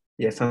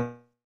 Okay, sounds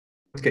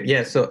good.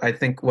 Yeah, so I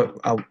think what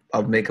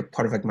I'll make a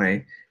part of like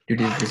my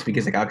duties this week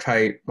is like I'll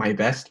try my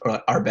best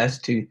or our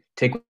best to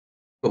take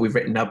what we've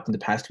written up in the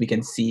past week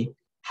and see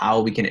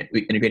how we can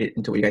integrate it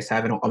into what you guys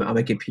have, and I'll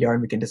make a PR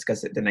and we can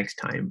discuss it the next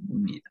time we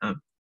meet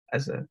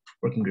as a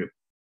working group.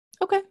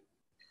 Okay.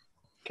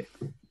 Okay.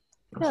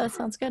 Yeah, that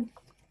sounds good.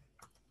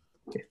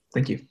 Okay,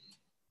 thank you.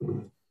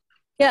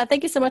 Yeah,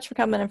 thank you so much for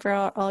coming and for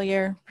all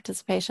your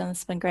participation.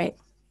 It's been great.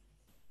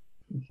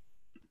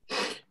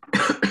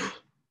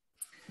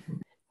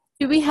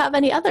 Do we have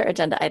any other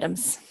agenda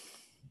items?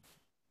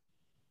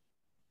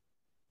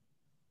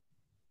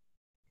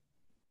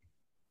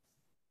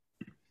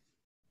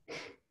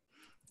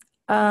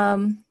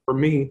 For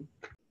me.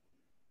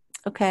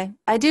 Okay,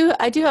 I do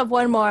have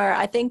one more.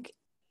 I think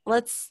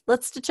let's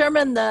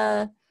determine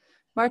the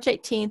March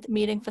 18th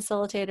meeting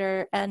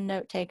facilitator and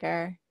note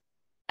taker,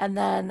 and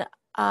then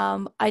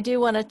I do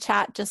want to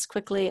chat just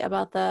quickly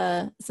about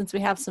since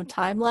we have some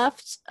time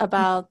left,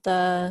 about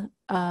the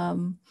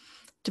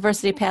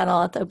diversity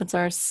panel at the Open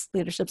Source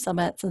Leadership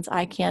Summit, since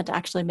I can't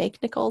actually make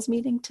Nicole's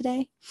meeting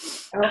today.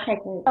 Okay.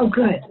 Oh,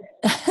 good.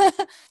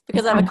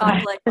 Because I have a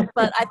conflict,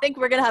 but I think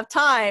we're going to have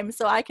time,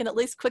 so I can at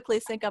least quickly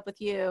sync up with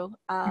you.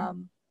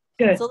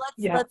 Good. So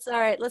Yeah. let's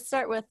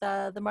start with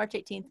the March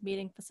 18th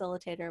meeting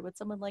facilitator. Would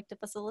someone like to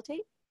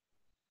facilitate?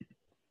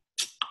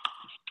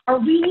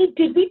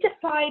 Did we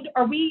decide,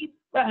 are we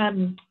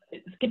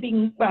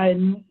skipping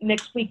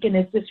next week, and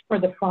is this for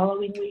the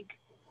following week?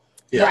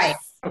 Yes. Right.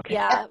 Okay.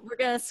 Yeah, we're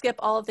going to skip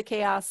all of the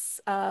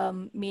CHAOSS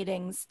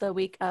meetings the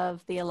week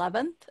of the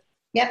 11th.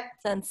 Yep.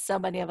 Since so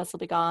many of us will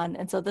be gone.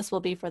 And so this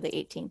will be for the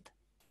 18th.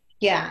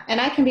 Yeah, and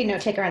I can be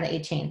note taker on the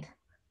 18th.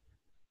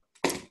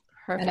 Perfect.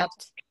 And I'll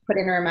put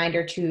in a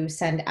reminder to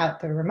send out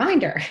the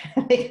reminder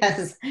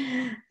because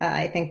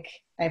I think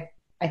I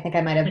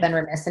might have been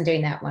remiss in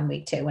doing that one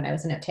week too when I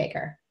was a note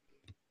taker.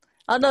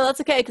 Oh no, that's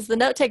okay, because the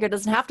note taker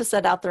doesn't have to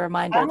send out the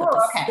reminder. Oh, the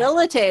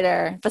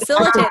facilitator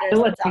sends out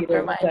the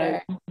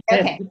reminder.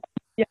 Okay.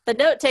 Yeah. The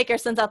note taker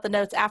sends out the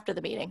notes after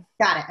the meeting.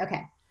 Got it.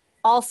 Okay.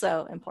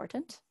 Also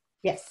important.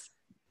 Yes.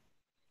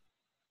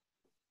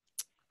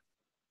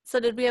 So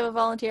did we have a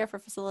volunteer for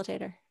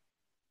facilitator?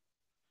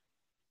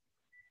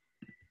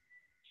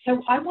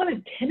 So I want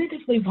to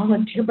tentatively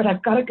volunteer, but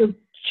I've got to go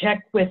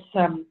check with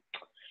I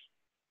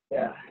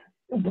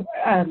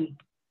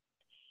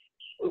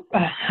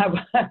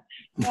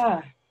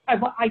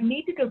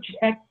need to go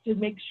check to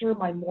make sure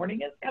my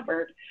morning is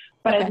covered,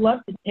 but Okay. I'd love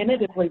to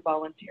tentatively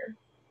volunteer.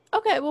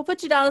 Okay, we'll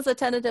put you down as a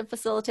tentative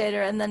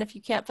facilitator, and then if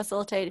you can't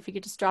facilitate, if you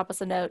could just drop us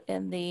a note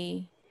in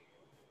the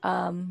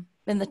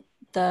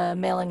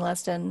mailing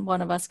list, and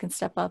one of us can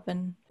step up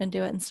and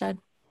do it instead.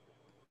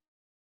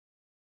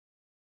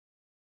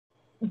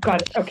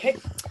 Got it. Okay.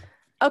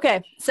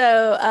 Okay,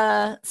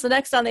 so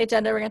next on the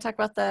agenda, we're going to talk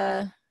about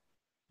the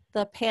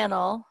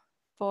panel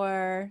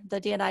for the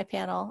D&I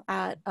panel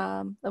at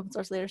Open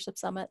Source Leadership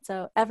Summit.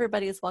 So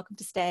everybody is welcome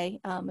to stay.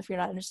 If you're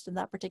not interested in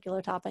that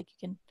particular topic,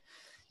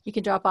 you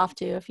can drop off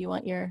too if you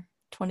want your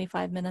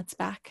 25 minutes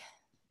back.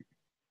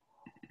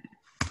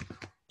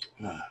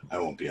 I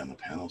won't be on the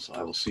panel, so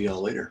I will see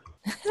y'all later.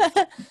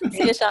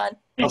 See you, Sean.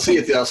 I'll see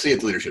you at the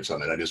Leadership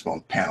Summit. I just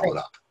won't panel it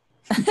up.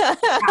 All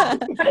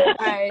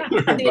right.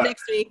 See you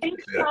next week.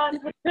 Thanks, Yeah. John.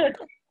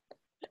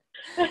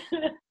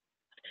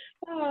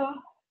 Oh.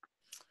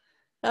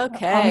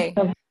 Okay.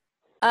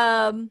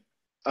 Awesome.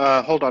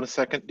 Hold on a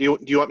second. Do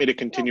you want me to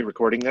continue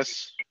recording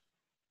this?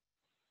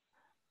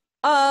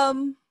 I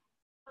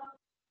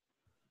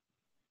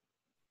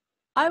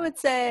would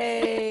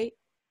say,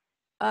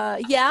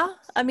 yeah.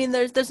 I mean,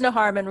 there's no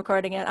harm in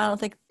recording it. I don't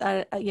think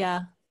that.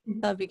 Yeah,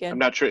 that'd be good. I'm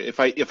not sure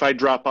if I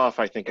drop off.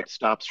 I think it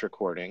stops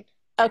recording.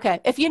 Okay.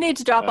 If you need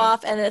to drop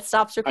off and it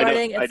stops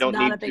recording, I it's don't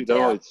not need a big to, deal.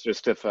 though. It's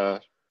just if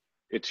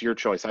it's your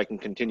choice. I can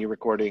continue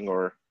recording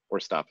or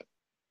stop it.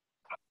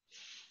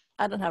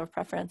 I don't have a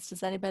preference.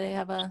 Does anybody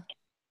have a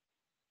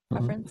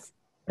preference?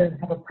 Doesn't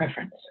have a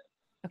preference.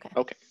 Okay.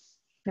 Okay.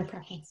 No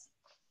preference.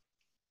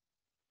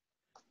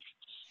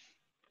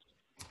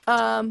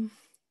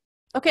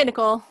 Okay,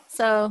 Nicole.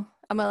 So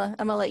I'm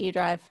gonna let you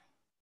drive.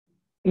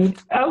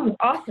 Oh,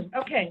 awesome.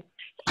 Okay.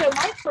 So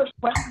my first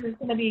question is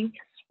going to be,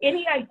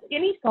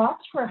 any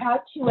thoughts for how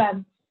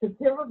to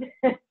facilitate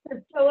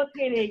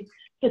a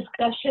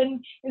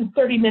discussion in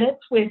 30 minutes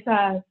with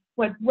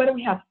what do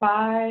we have,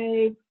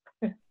 5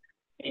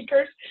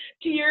 speakers?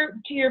 To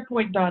your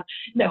point, Don.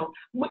 No,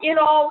 in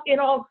all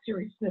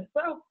seriousness.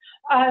 So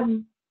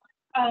I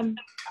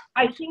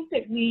think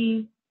that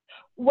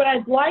what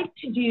I'd like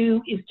to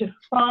do is to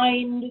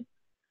find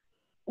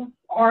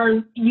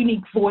our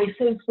unique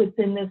voices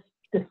within this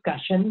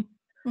discussion,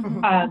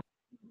 Mm-hmm.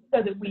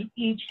 so that we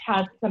each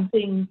have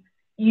something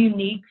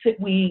unique that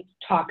we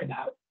talk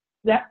about.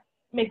 That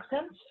makes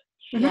sense?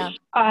 Yeah.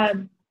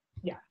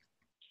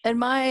 And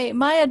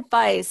my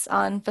advice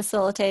on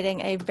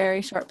facilitating a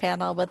very short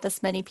panel with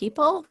this many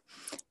people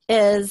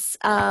is,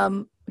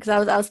 because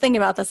I was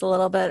thinking about this a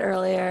little bit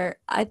earlier.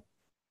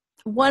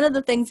 One of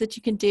the things that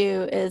you can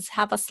do is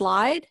have a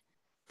slide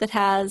that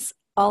has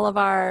all of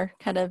our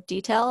kind of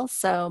details.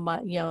 So my,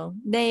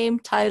 name,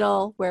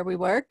 title, where we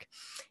work,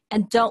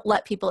 and don't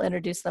let people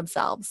introduce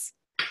themselves.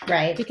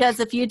 Right. Because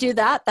if you do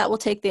that, that will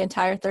take the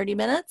entire 30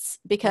 minutes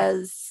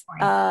because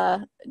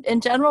in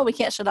general, we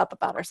can't shut up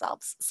about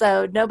ourselves.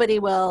 So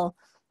we'll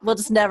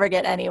just never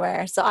get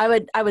anywhere. So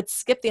I would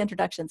skip the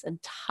introductions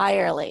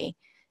entirely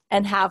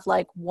and have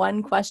like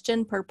one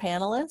question per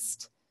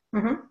panelist.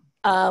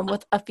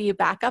 With a few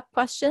backup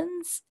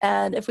questions.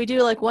 And if we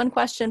do like one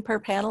question per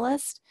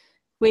panelist,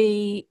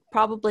 we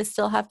probably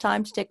still have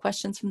time to take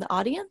questions from the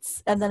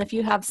audience. And then if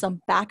you have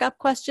some backup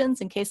questions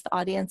in case the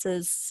audience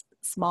is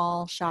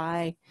small,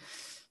 shy,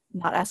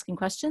 not asking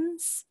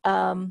questions,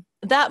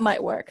 that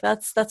might work.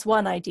 That's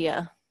one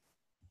idea.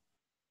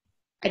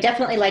 I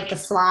definitely like the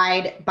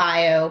slide,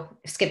 bio,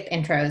 skip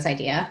intros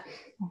idea.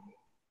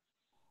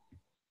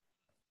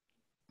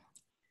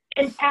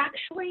 And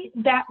actually,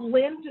 that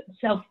lends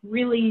itself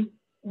really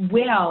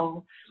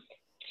well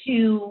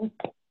to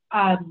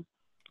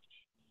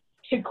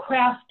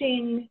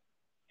crafting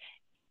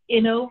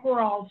an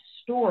overall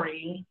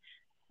story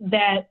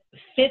that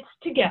fits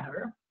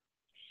together,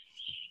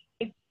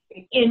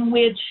 in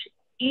which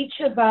each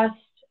of us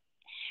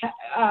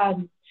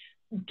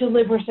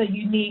delivers a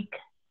unique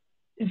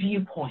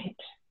viewpoint,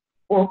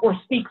 or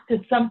speaks to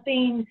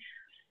something,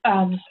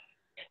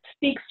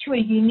 speaks to a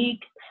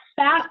unique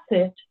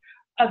facet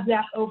of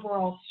that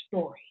overall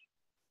story.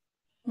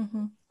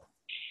 Mm-hmm.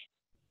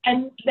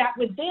 And that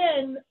would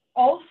then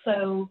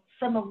also,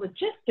 from a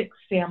logistics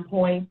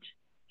standpoint,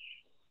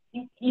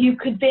 you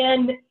could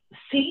then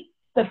seat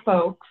the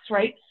folks,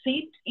 right?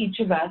 Seat each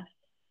of us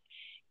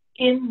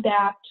in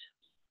that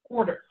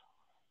order.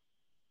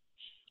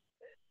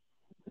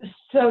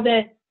 So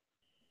that,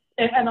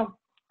 and I'll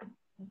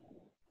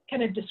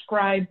kind of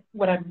describe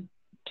what I'm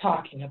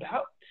talking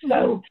about.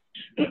 So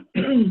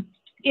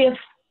if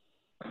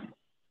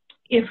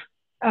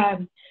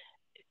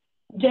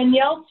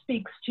Danielle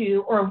speaks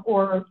to,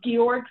 or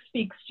Georg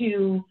speaks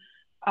to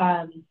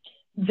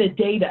the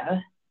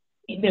data,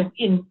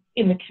 in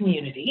the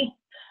community,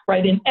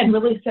 right, and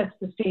really sets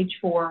the stage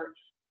for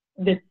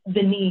the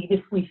need,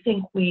 if we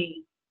think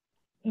we,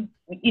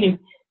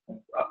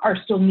 are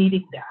still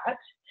needing that,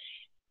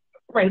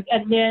 right,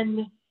 and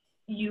then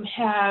you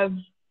have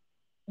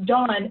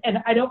Dawn,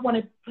 and I don't want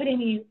to put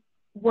any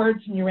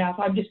words in your mouth.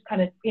 I'm just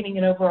kind of painting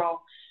an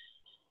overall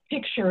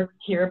picture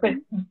here, but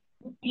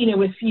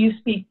if you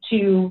speak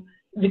to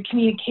the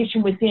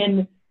communication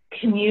within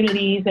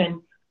communities and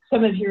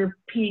some of your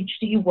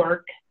PhD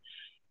work,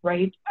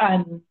 right,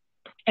 and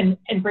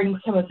bring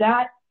some of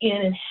that in,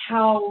 and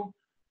how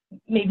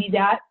maybe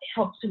that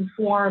helps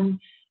inform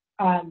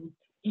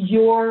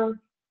your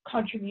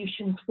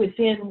contributions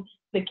within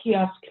the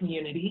CHAOSS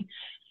community.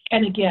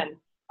 And again,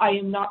 I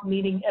am not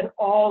meaning at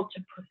all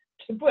to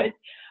put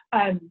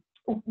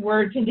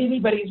words into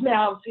anybody's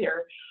mouths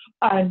here.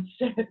 But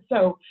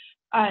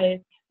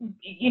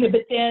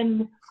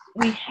then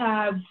we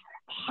have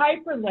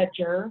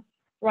Hyperledger,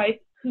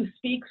 right, who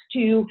speaks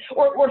to,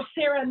 or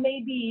Sarah,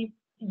 maybe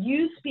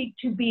you speak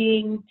to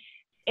being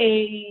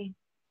a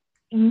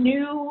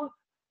new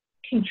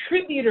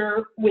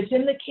contributor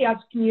within the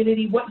CHAOSS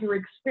community, what your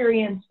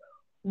experience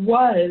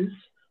was,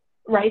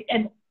 right,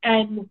 and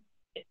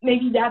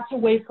maybe that's a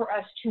way for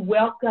us to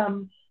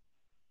welcome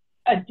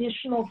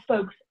additional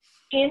folks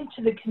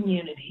into the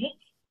community.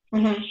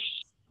 Mm-hmm.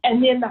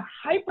 And then the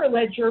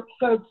Hyperledger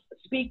folks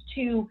speak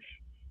to,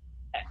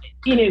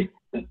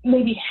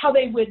 maybe how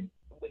they would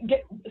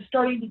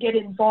starting to get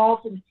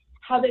involved, and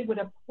how they would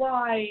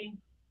apply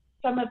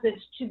some of this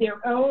to their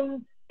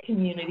own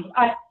community.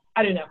 I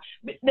don't know,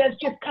 but that's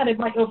just kind of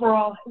my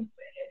overall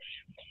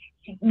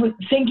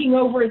thinking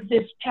over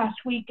this past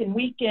week and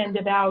weekend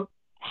about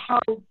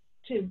how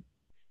to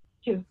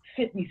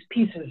fit these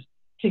pieces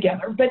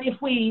together. But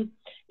if we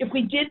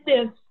did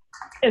this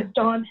as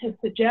Dawn has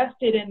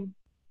suggested, and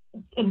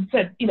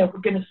said, we're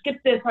going to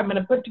skip this, I'm going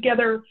to put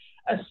together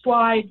a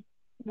slide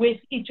with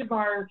each of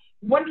our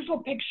wonderful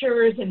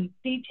pictures and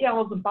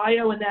details and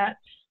bio and that,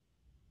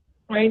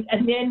 right?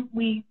 And then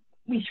we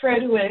throw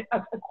to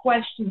a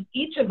question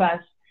each of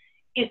us.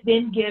 It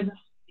then gives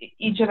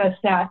each of us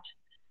that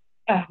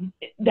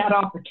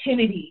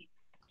opportunity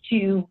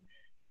to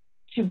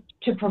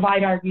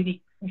provide our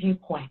unique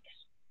viewpoints.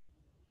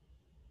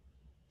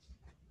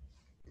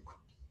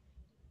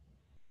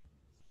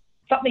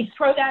 Let me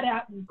throw that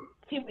out and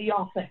see what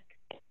y'all think.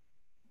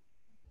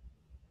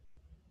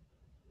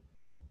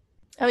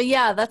 Oh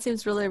yeah, that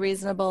seems really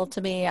reasonable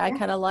to me. I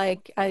kind of I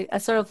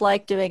sort of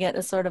like doing it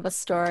as sort of a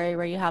story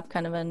where you have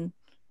kind of an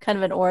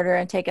order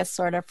and take us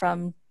sort of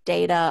from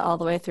data all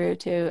the way through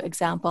to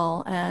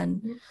example,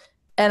 and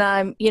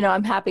I'm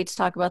happy to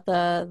talk about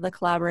the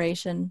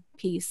collaboration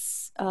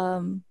piece,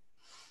 and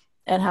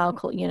how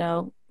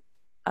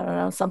I don't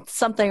know,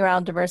 something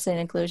around diversity and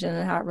inclusion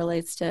and how it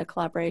relates to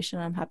collaboration.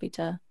 I'm happy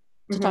to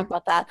talk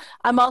about that.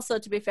 I'm also,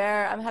 to be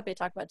fair, I'm happy to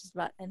talk about just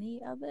about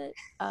any of it.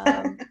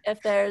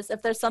 If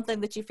there's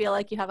something that you feel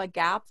like you have a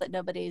gap that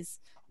nobody's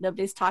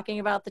talking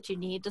about that you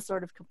need to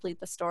sort of complete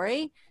the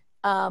story,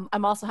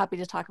 I'm also happy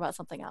to talk about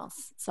something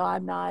else. So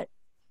I'm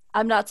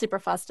not super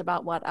fussed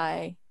about what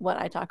I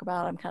talk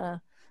about. I'm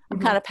kind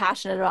of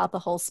passionate about the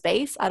whole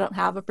space. I don't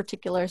have a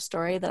particular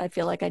story that I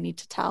feel like I need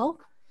to tell.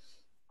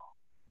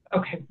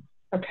 Okay.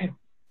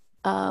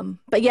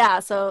 But yeah,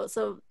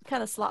 so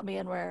kind of slot me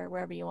in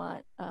wherever you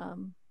want.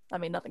 I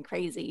mean, nothing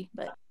crazy,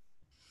 but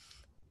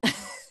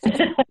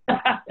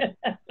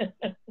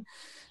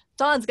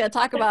Dawn's gonna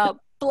talk about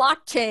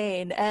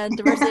blockchain and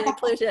diversity and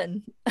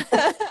inclusion.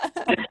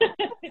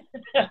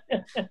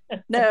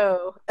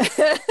 No.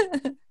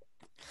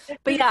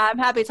 But yeah, I'm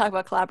happy to talk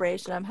about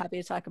collaboration. I'm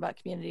happy to talk about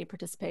community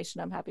participation.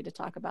 I'm happy to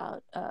talk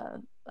about a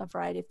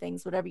variety of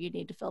things. Whatever you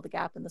need to fill the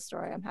gap in the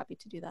story, I'm happy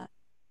to do that.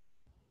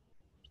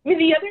 I mean,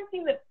 the other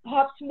thing that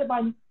pops into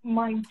my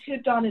mind too,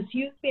 Dawn, is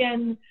you've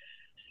been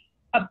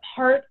a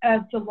part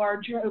of the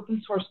larger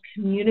open source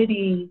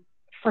community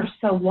for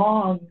so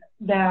long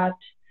that,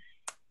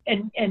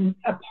 and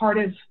a part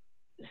of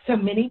so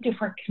many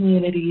different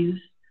communities.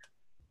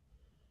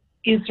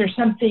 Is there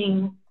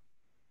something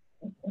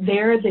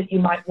there that you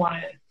might want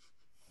to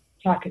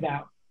talk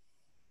about?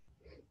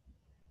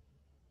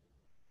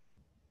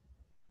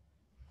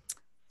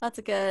 That's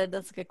a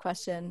good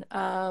question.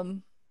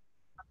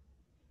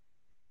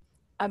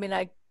 I mean,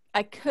 I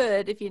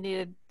could, if you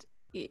needed,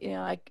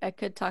 I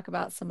could talk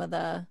about some of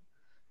the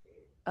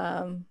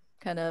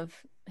kind of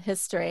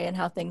history and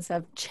how things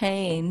have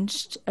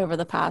changed over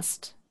the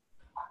past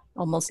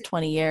almost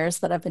 20 years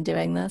that I've been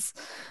doing this.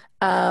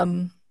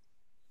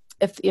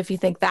 If you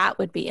think that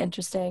would be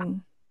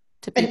interesting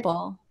to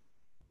people.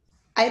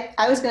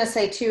 I was going to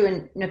say too,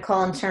 and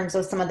Nicole, in terms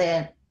of some of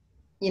the,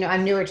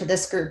 I'm newer to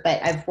this group,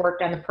 but I've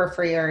worked on the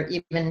periphery or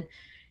even,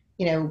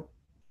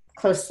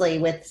 closely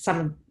with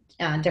some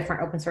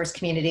different open source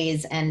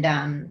communities, and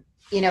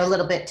a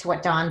little bit to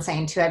what Dawn's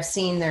saying too. I've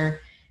seen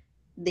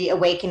the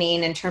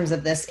awakening in terms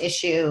of this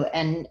issue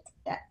and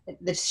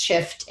the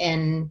shift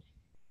in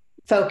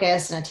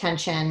focus and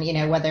attention.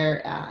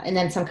 Whether and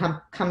then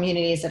some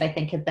communities that I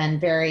think have been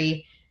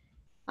very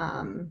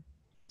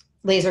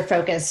laser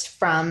focused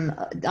from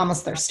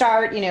almost their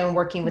start.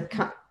 Working with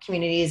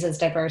communities as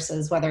diverse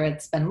as whether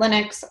it's been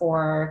Linux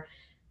or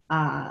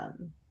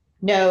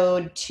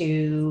Node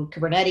to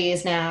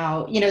Kubernetes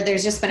now.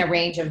 There's just been a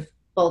range of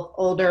both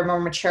older, more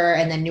mature,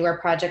 and then newer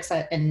projects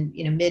and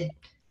mid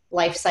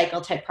life cycle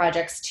type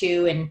projects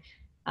too, and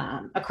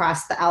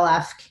across the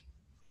LF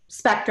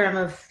spectrum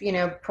of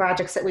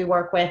projects that we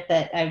work with,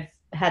 that I've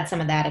had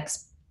some of that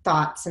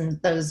thoughts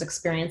and those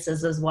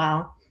experiences as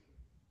well.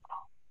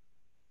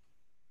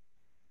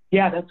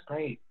 Yeah, that's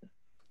great.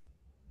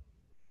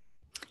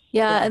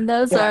 Yeah, and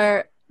those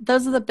are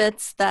the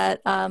bits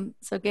that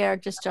so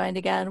Georg just joined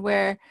again,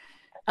 where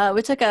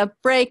we took a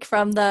break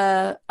from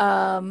the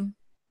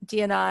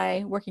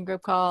D&I working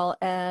group call,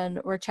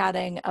 and we're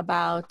chatting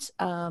about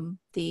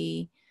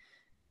the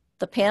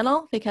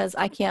panel, because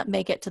I can't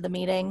make it to the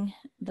meeting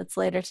that's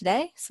later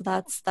today. So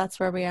that's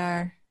where we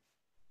are.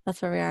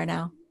 That's where we are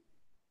now.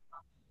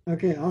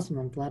 Okay, awesome.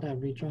 I'm glad I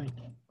rejoined.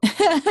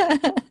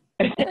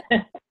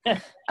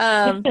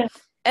 And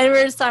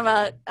we're just talking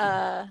about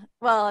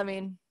well, I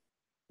mean,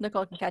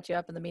 Nicole can catch you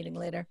up in the meeting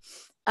later.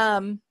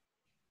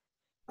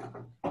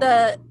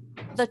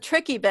 The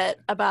tricky bit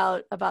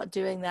about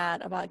doing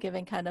that, about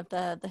giving kind of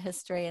the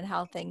history and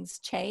how things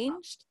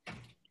changed,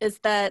 is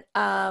that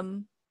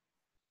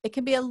it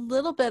can be a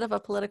little bit of a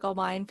political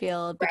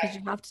minefield, because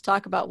you have to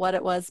talk about what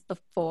it was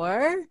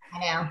before. I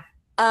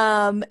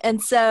know.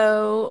 And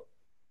so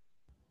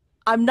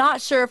I'm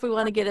not sure if we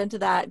want to get into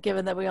that,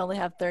 given that we only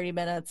have 30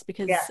 minutes,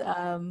 because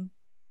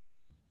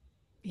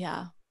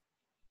yeah.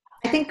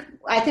 I think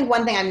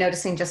one thing I'm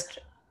noticing, just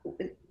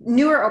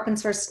newer open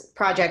source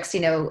projects,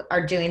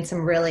 are doing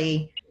some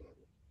really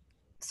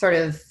sort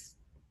of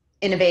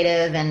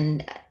innovative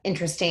and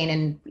interesting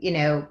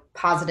and,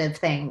 positive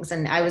things.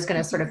 And I was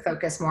going to sort of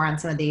focus more on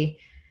some of the,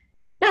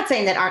 not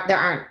saying that there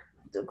aren't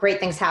great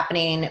things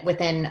happening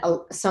within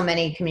so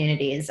many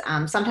communities.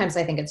 Sometimes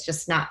I think it's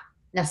just not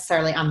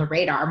necessarily on the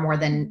radar more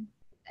than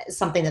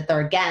something that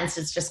they're against.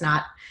 It's just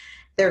not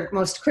their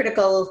most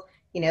critical.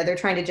 They're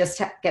trying to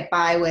just get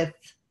by with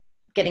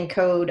getting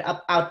code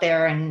out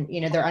there, and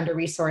they're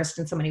under-resourced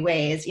in so many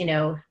ways,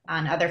 on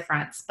other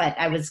fronts. But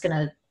I was going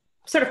to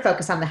sort of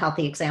focus on the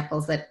healthy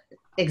examples that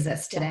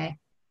exist today.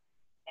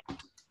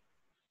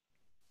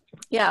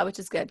 Yeah, which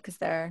is good, because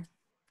there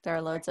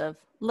are loads of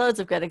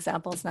good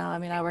examples now. I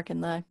mean, I work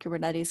in the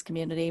Kubernetes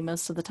community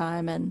most of the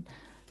time, and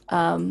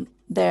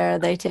there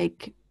they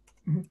take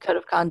code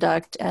of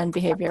conduct and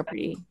behavior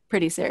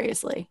pretty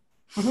seriously.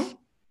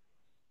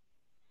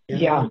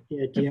 Yeah.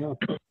 The idea of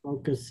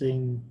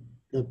focusing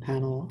the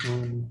panel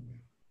on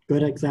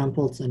good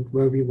examples and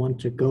where we want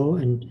to go,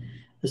 and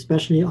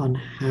especially on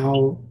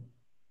how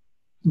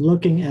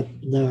looking at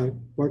the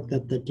work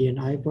that the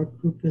D&I work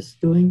group is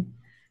doing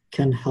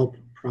can help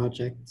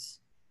projects,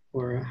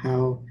 or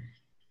how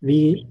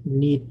we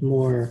need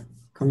more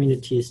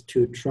communities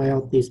to try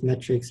out these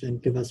metrics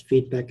and give us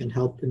feedback and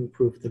help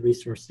improve the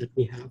resource that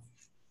we have.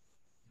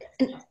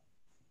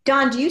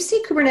 Don, do you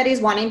see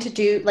Kubernetes wanting to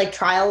do like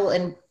trial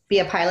and be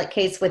a pilot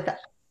case with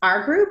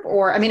our group?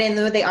 Or, I mean, I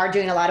know they are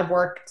doing a lot of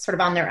work sort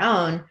of on their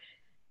own.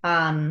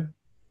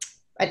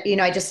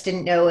 I just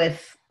didn't know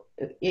if,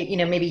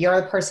 maybe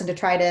you're the person to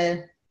try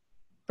to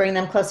bring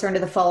them closer into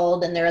the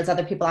fold. And there's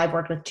other people I've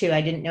worked with too.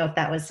 I didn't know if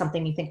that was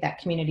something you think that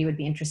community would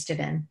be interested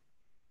in.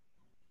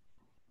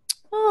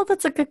 Oh,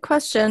 that's a good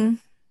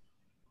question.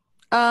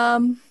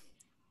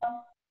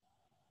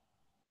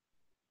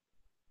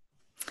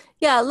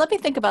 Yeah, let me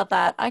think about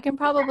that. I could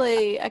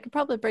probably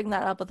bring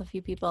that up with a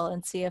few people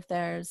and see if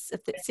there's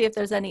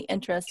any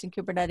interest in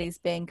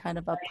Kubernetes being kind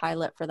of a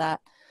pilot for that.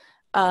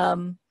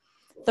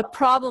 The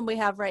problem we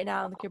have right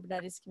now in the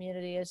Kubernetes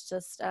community is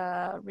just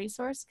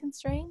resource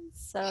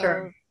constraints. So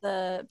Sure.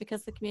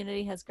 Because the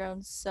community has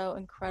grown so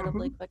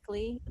incredibly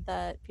quickly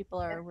that people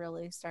are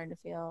really starting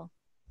to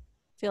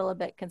feel a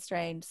bit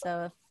constrained.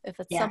 So if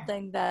it's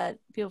something that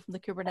people from the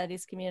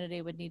Kubernetes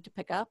community would need to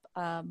pick up,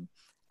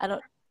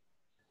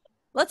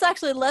 let's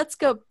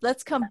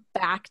come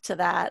back to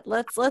that.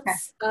 Let's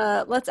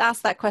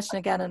ask that question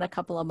again in a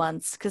couple of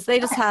months, because they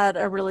just had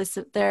a really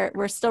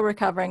we're still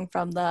recovering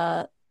from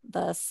the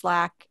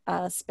Slack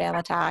spam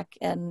attack,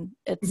 and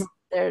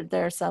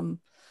there's some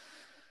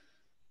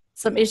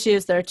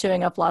issues that are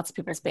chewing up lots of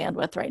people's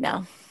bandwidth right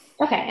now.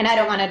 Okay, and I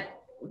don't want to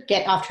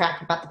get off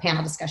track about the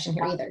panel discussion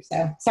here either.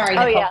 So sorry.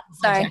 Oh Nicole. yeah,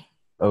 sorry.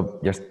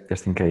 Oh,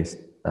 just in case,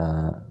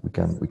 we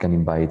can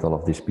invite all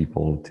of these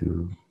people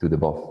to the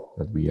BOF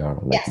that we are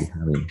likely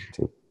having.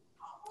 So.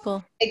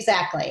 Cool.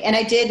 Exactly, and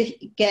I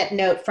did get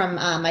note from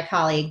my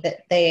colleague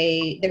that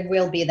there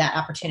will be that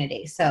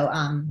opportunity. So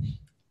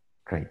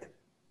Great.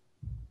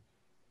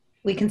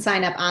 We can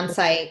sign up on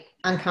site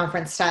on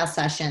conference style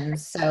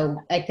sessions.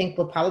 So I think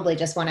we'll probably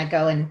just want to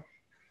go and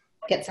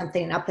get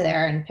something up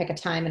there and pick a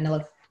time and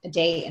a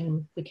date,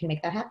 and we can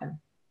make that happen.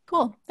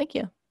 Cool. Thank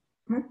you.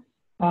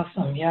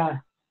 Awesome. Yeah.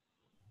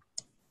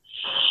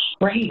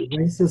 Great.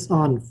 Race is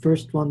on.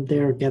 First one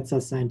there gets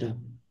us signed up.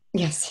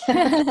 Yes. We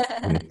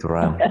need to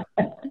run.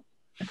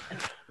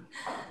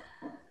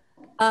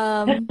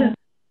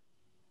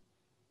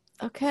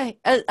 Okay.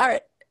 Are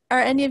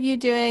any of you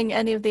doing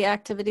any of the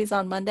activities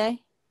on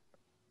Monday?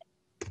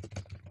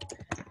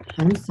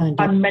 I'm signed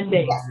up on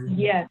Monday.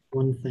 Yes.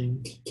 One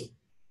thing.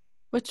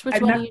 Which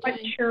I'm one not are you quite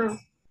doing? sure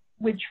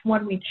which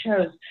one we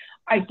chose.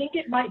 I think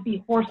it might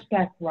be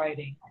horseback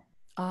riding.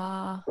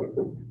 I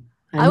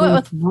went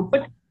with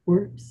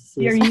what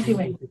are you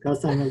doing?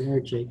 Because I'm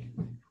allergic.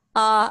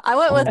 I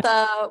went with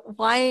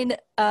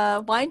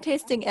wine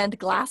tasting and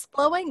glass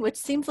blowing, which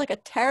seems like a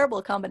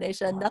terrible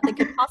combination. Nothing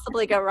could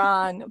possibly go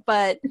wrong.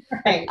 But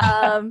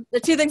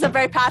the two things I'm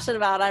very passionate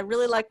about. I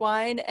really like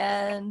wine,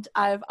 and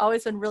I've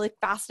always been really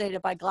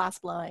fascinated by glass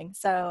blowing.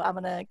 So I'm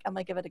gonna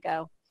give it a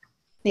go.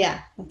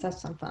 Yeah,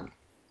 that's some fun.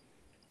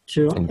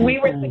 Sure. We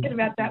were thinking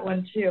about that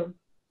one too.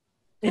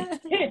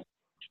 To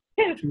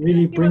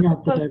really bring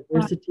out the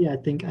diversity, I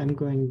think I'm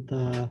going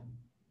the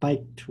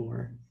bike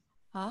tour.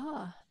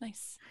 Ah,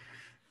 nice.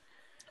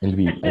 I'll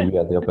be at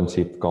the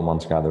OpenShift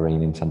Commons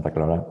gathering in Santa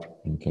Clara,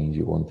 in case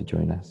you want to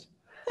join us.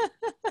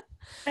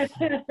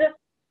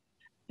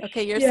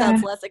 Okay, yours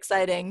sounds less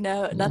exciting.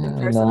 No, nothing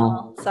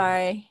personal.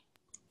 Sorry.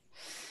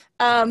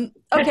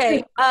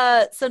 Okay,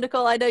 so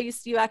Nicole, I know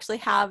you actually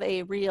have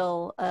a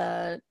real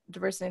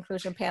diversity and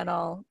inclusion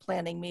panel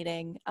planning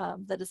meeting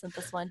that isn't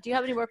this one. Do you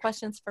have any more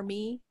questions for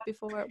me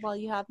while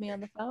you have me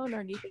on the phone,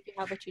 or do you think you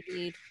have what you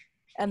need?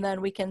 And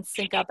then we can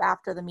sync up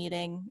after the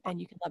meeting,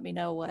 and you can let me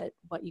know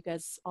what you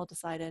guys all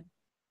decided.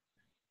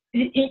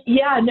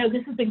 Yeah, no,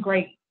 this has been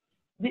great.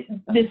 This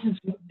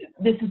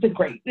has been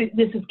great.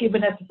 This has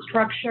given us a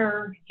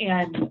structure,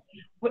 and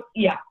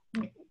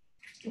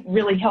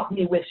really helped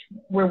me with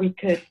where we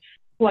could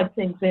plug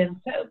things in.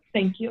 So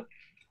thank you.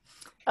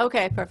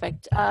 Okay,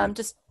 perfect.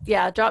 Just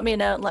drop me a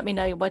note and let me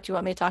know what you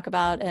want me to talk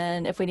about,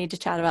 and if we need to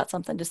chat about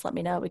something, just let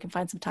me know. We can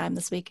find some time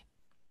this week.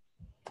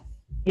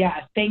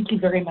 Yeah, thank you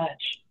very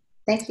much.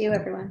 Thank you,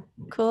 everyone.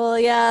 Cool.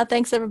 Yeah,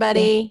 thanks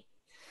everybody.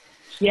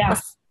 Yeah.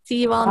 I'll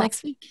see you all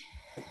next week.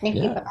 Thank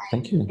you. Bye-bye.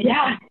 Thank you.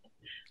 Yeah.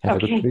 Have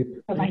okay. a good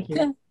trip. Bye-bye.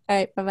 All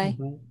right. Bye-bye.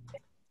 Bye.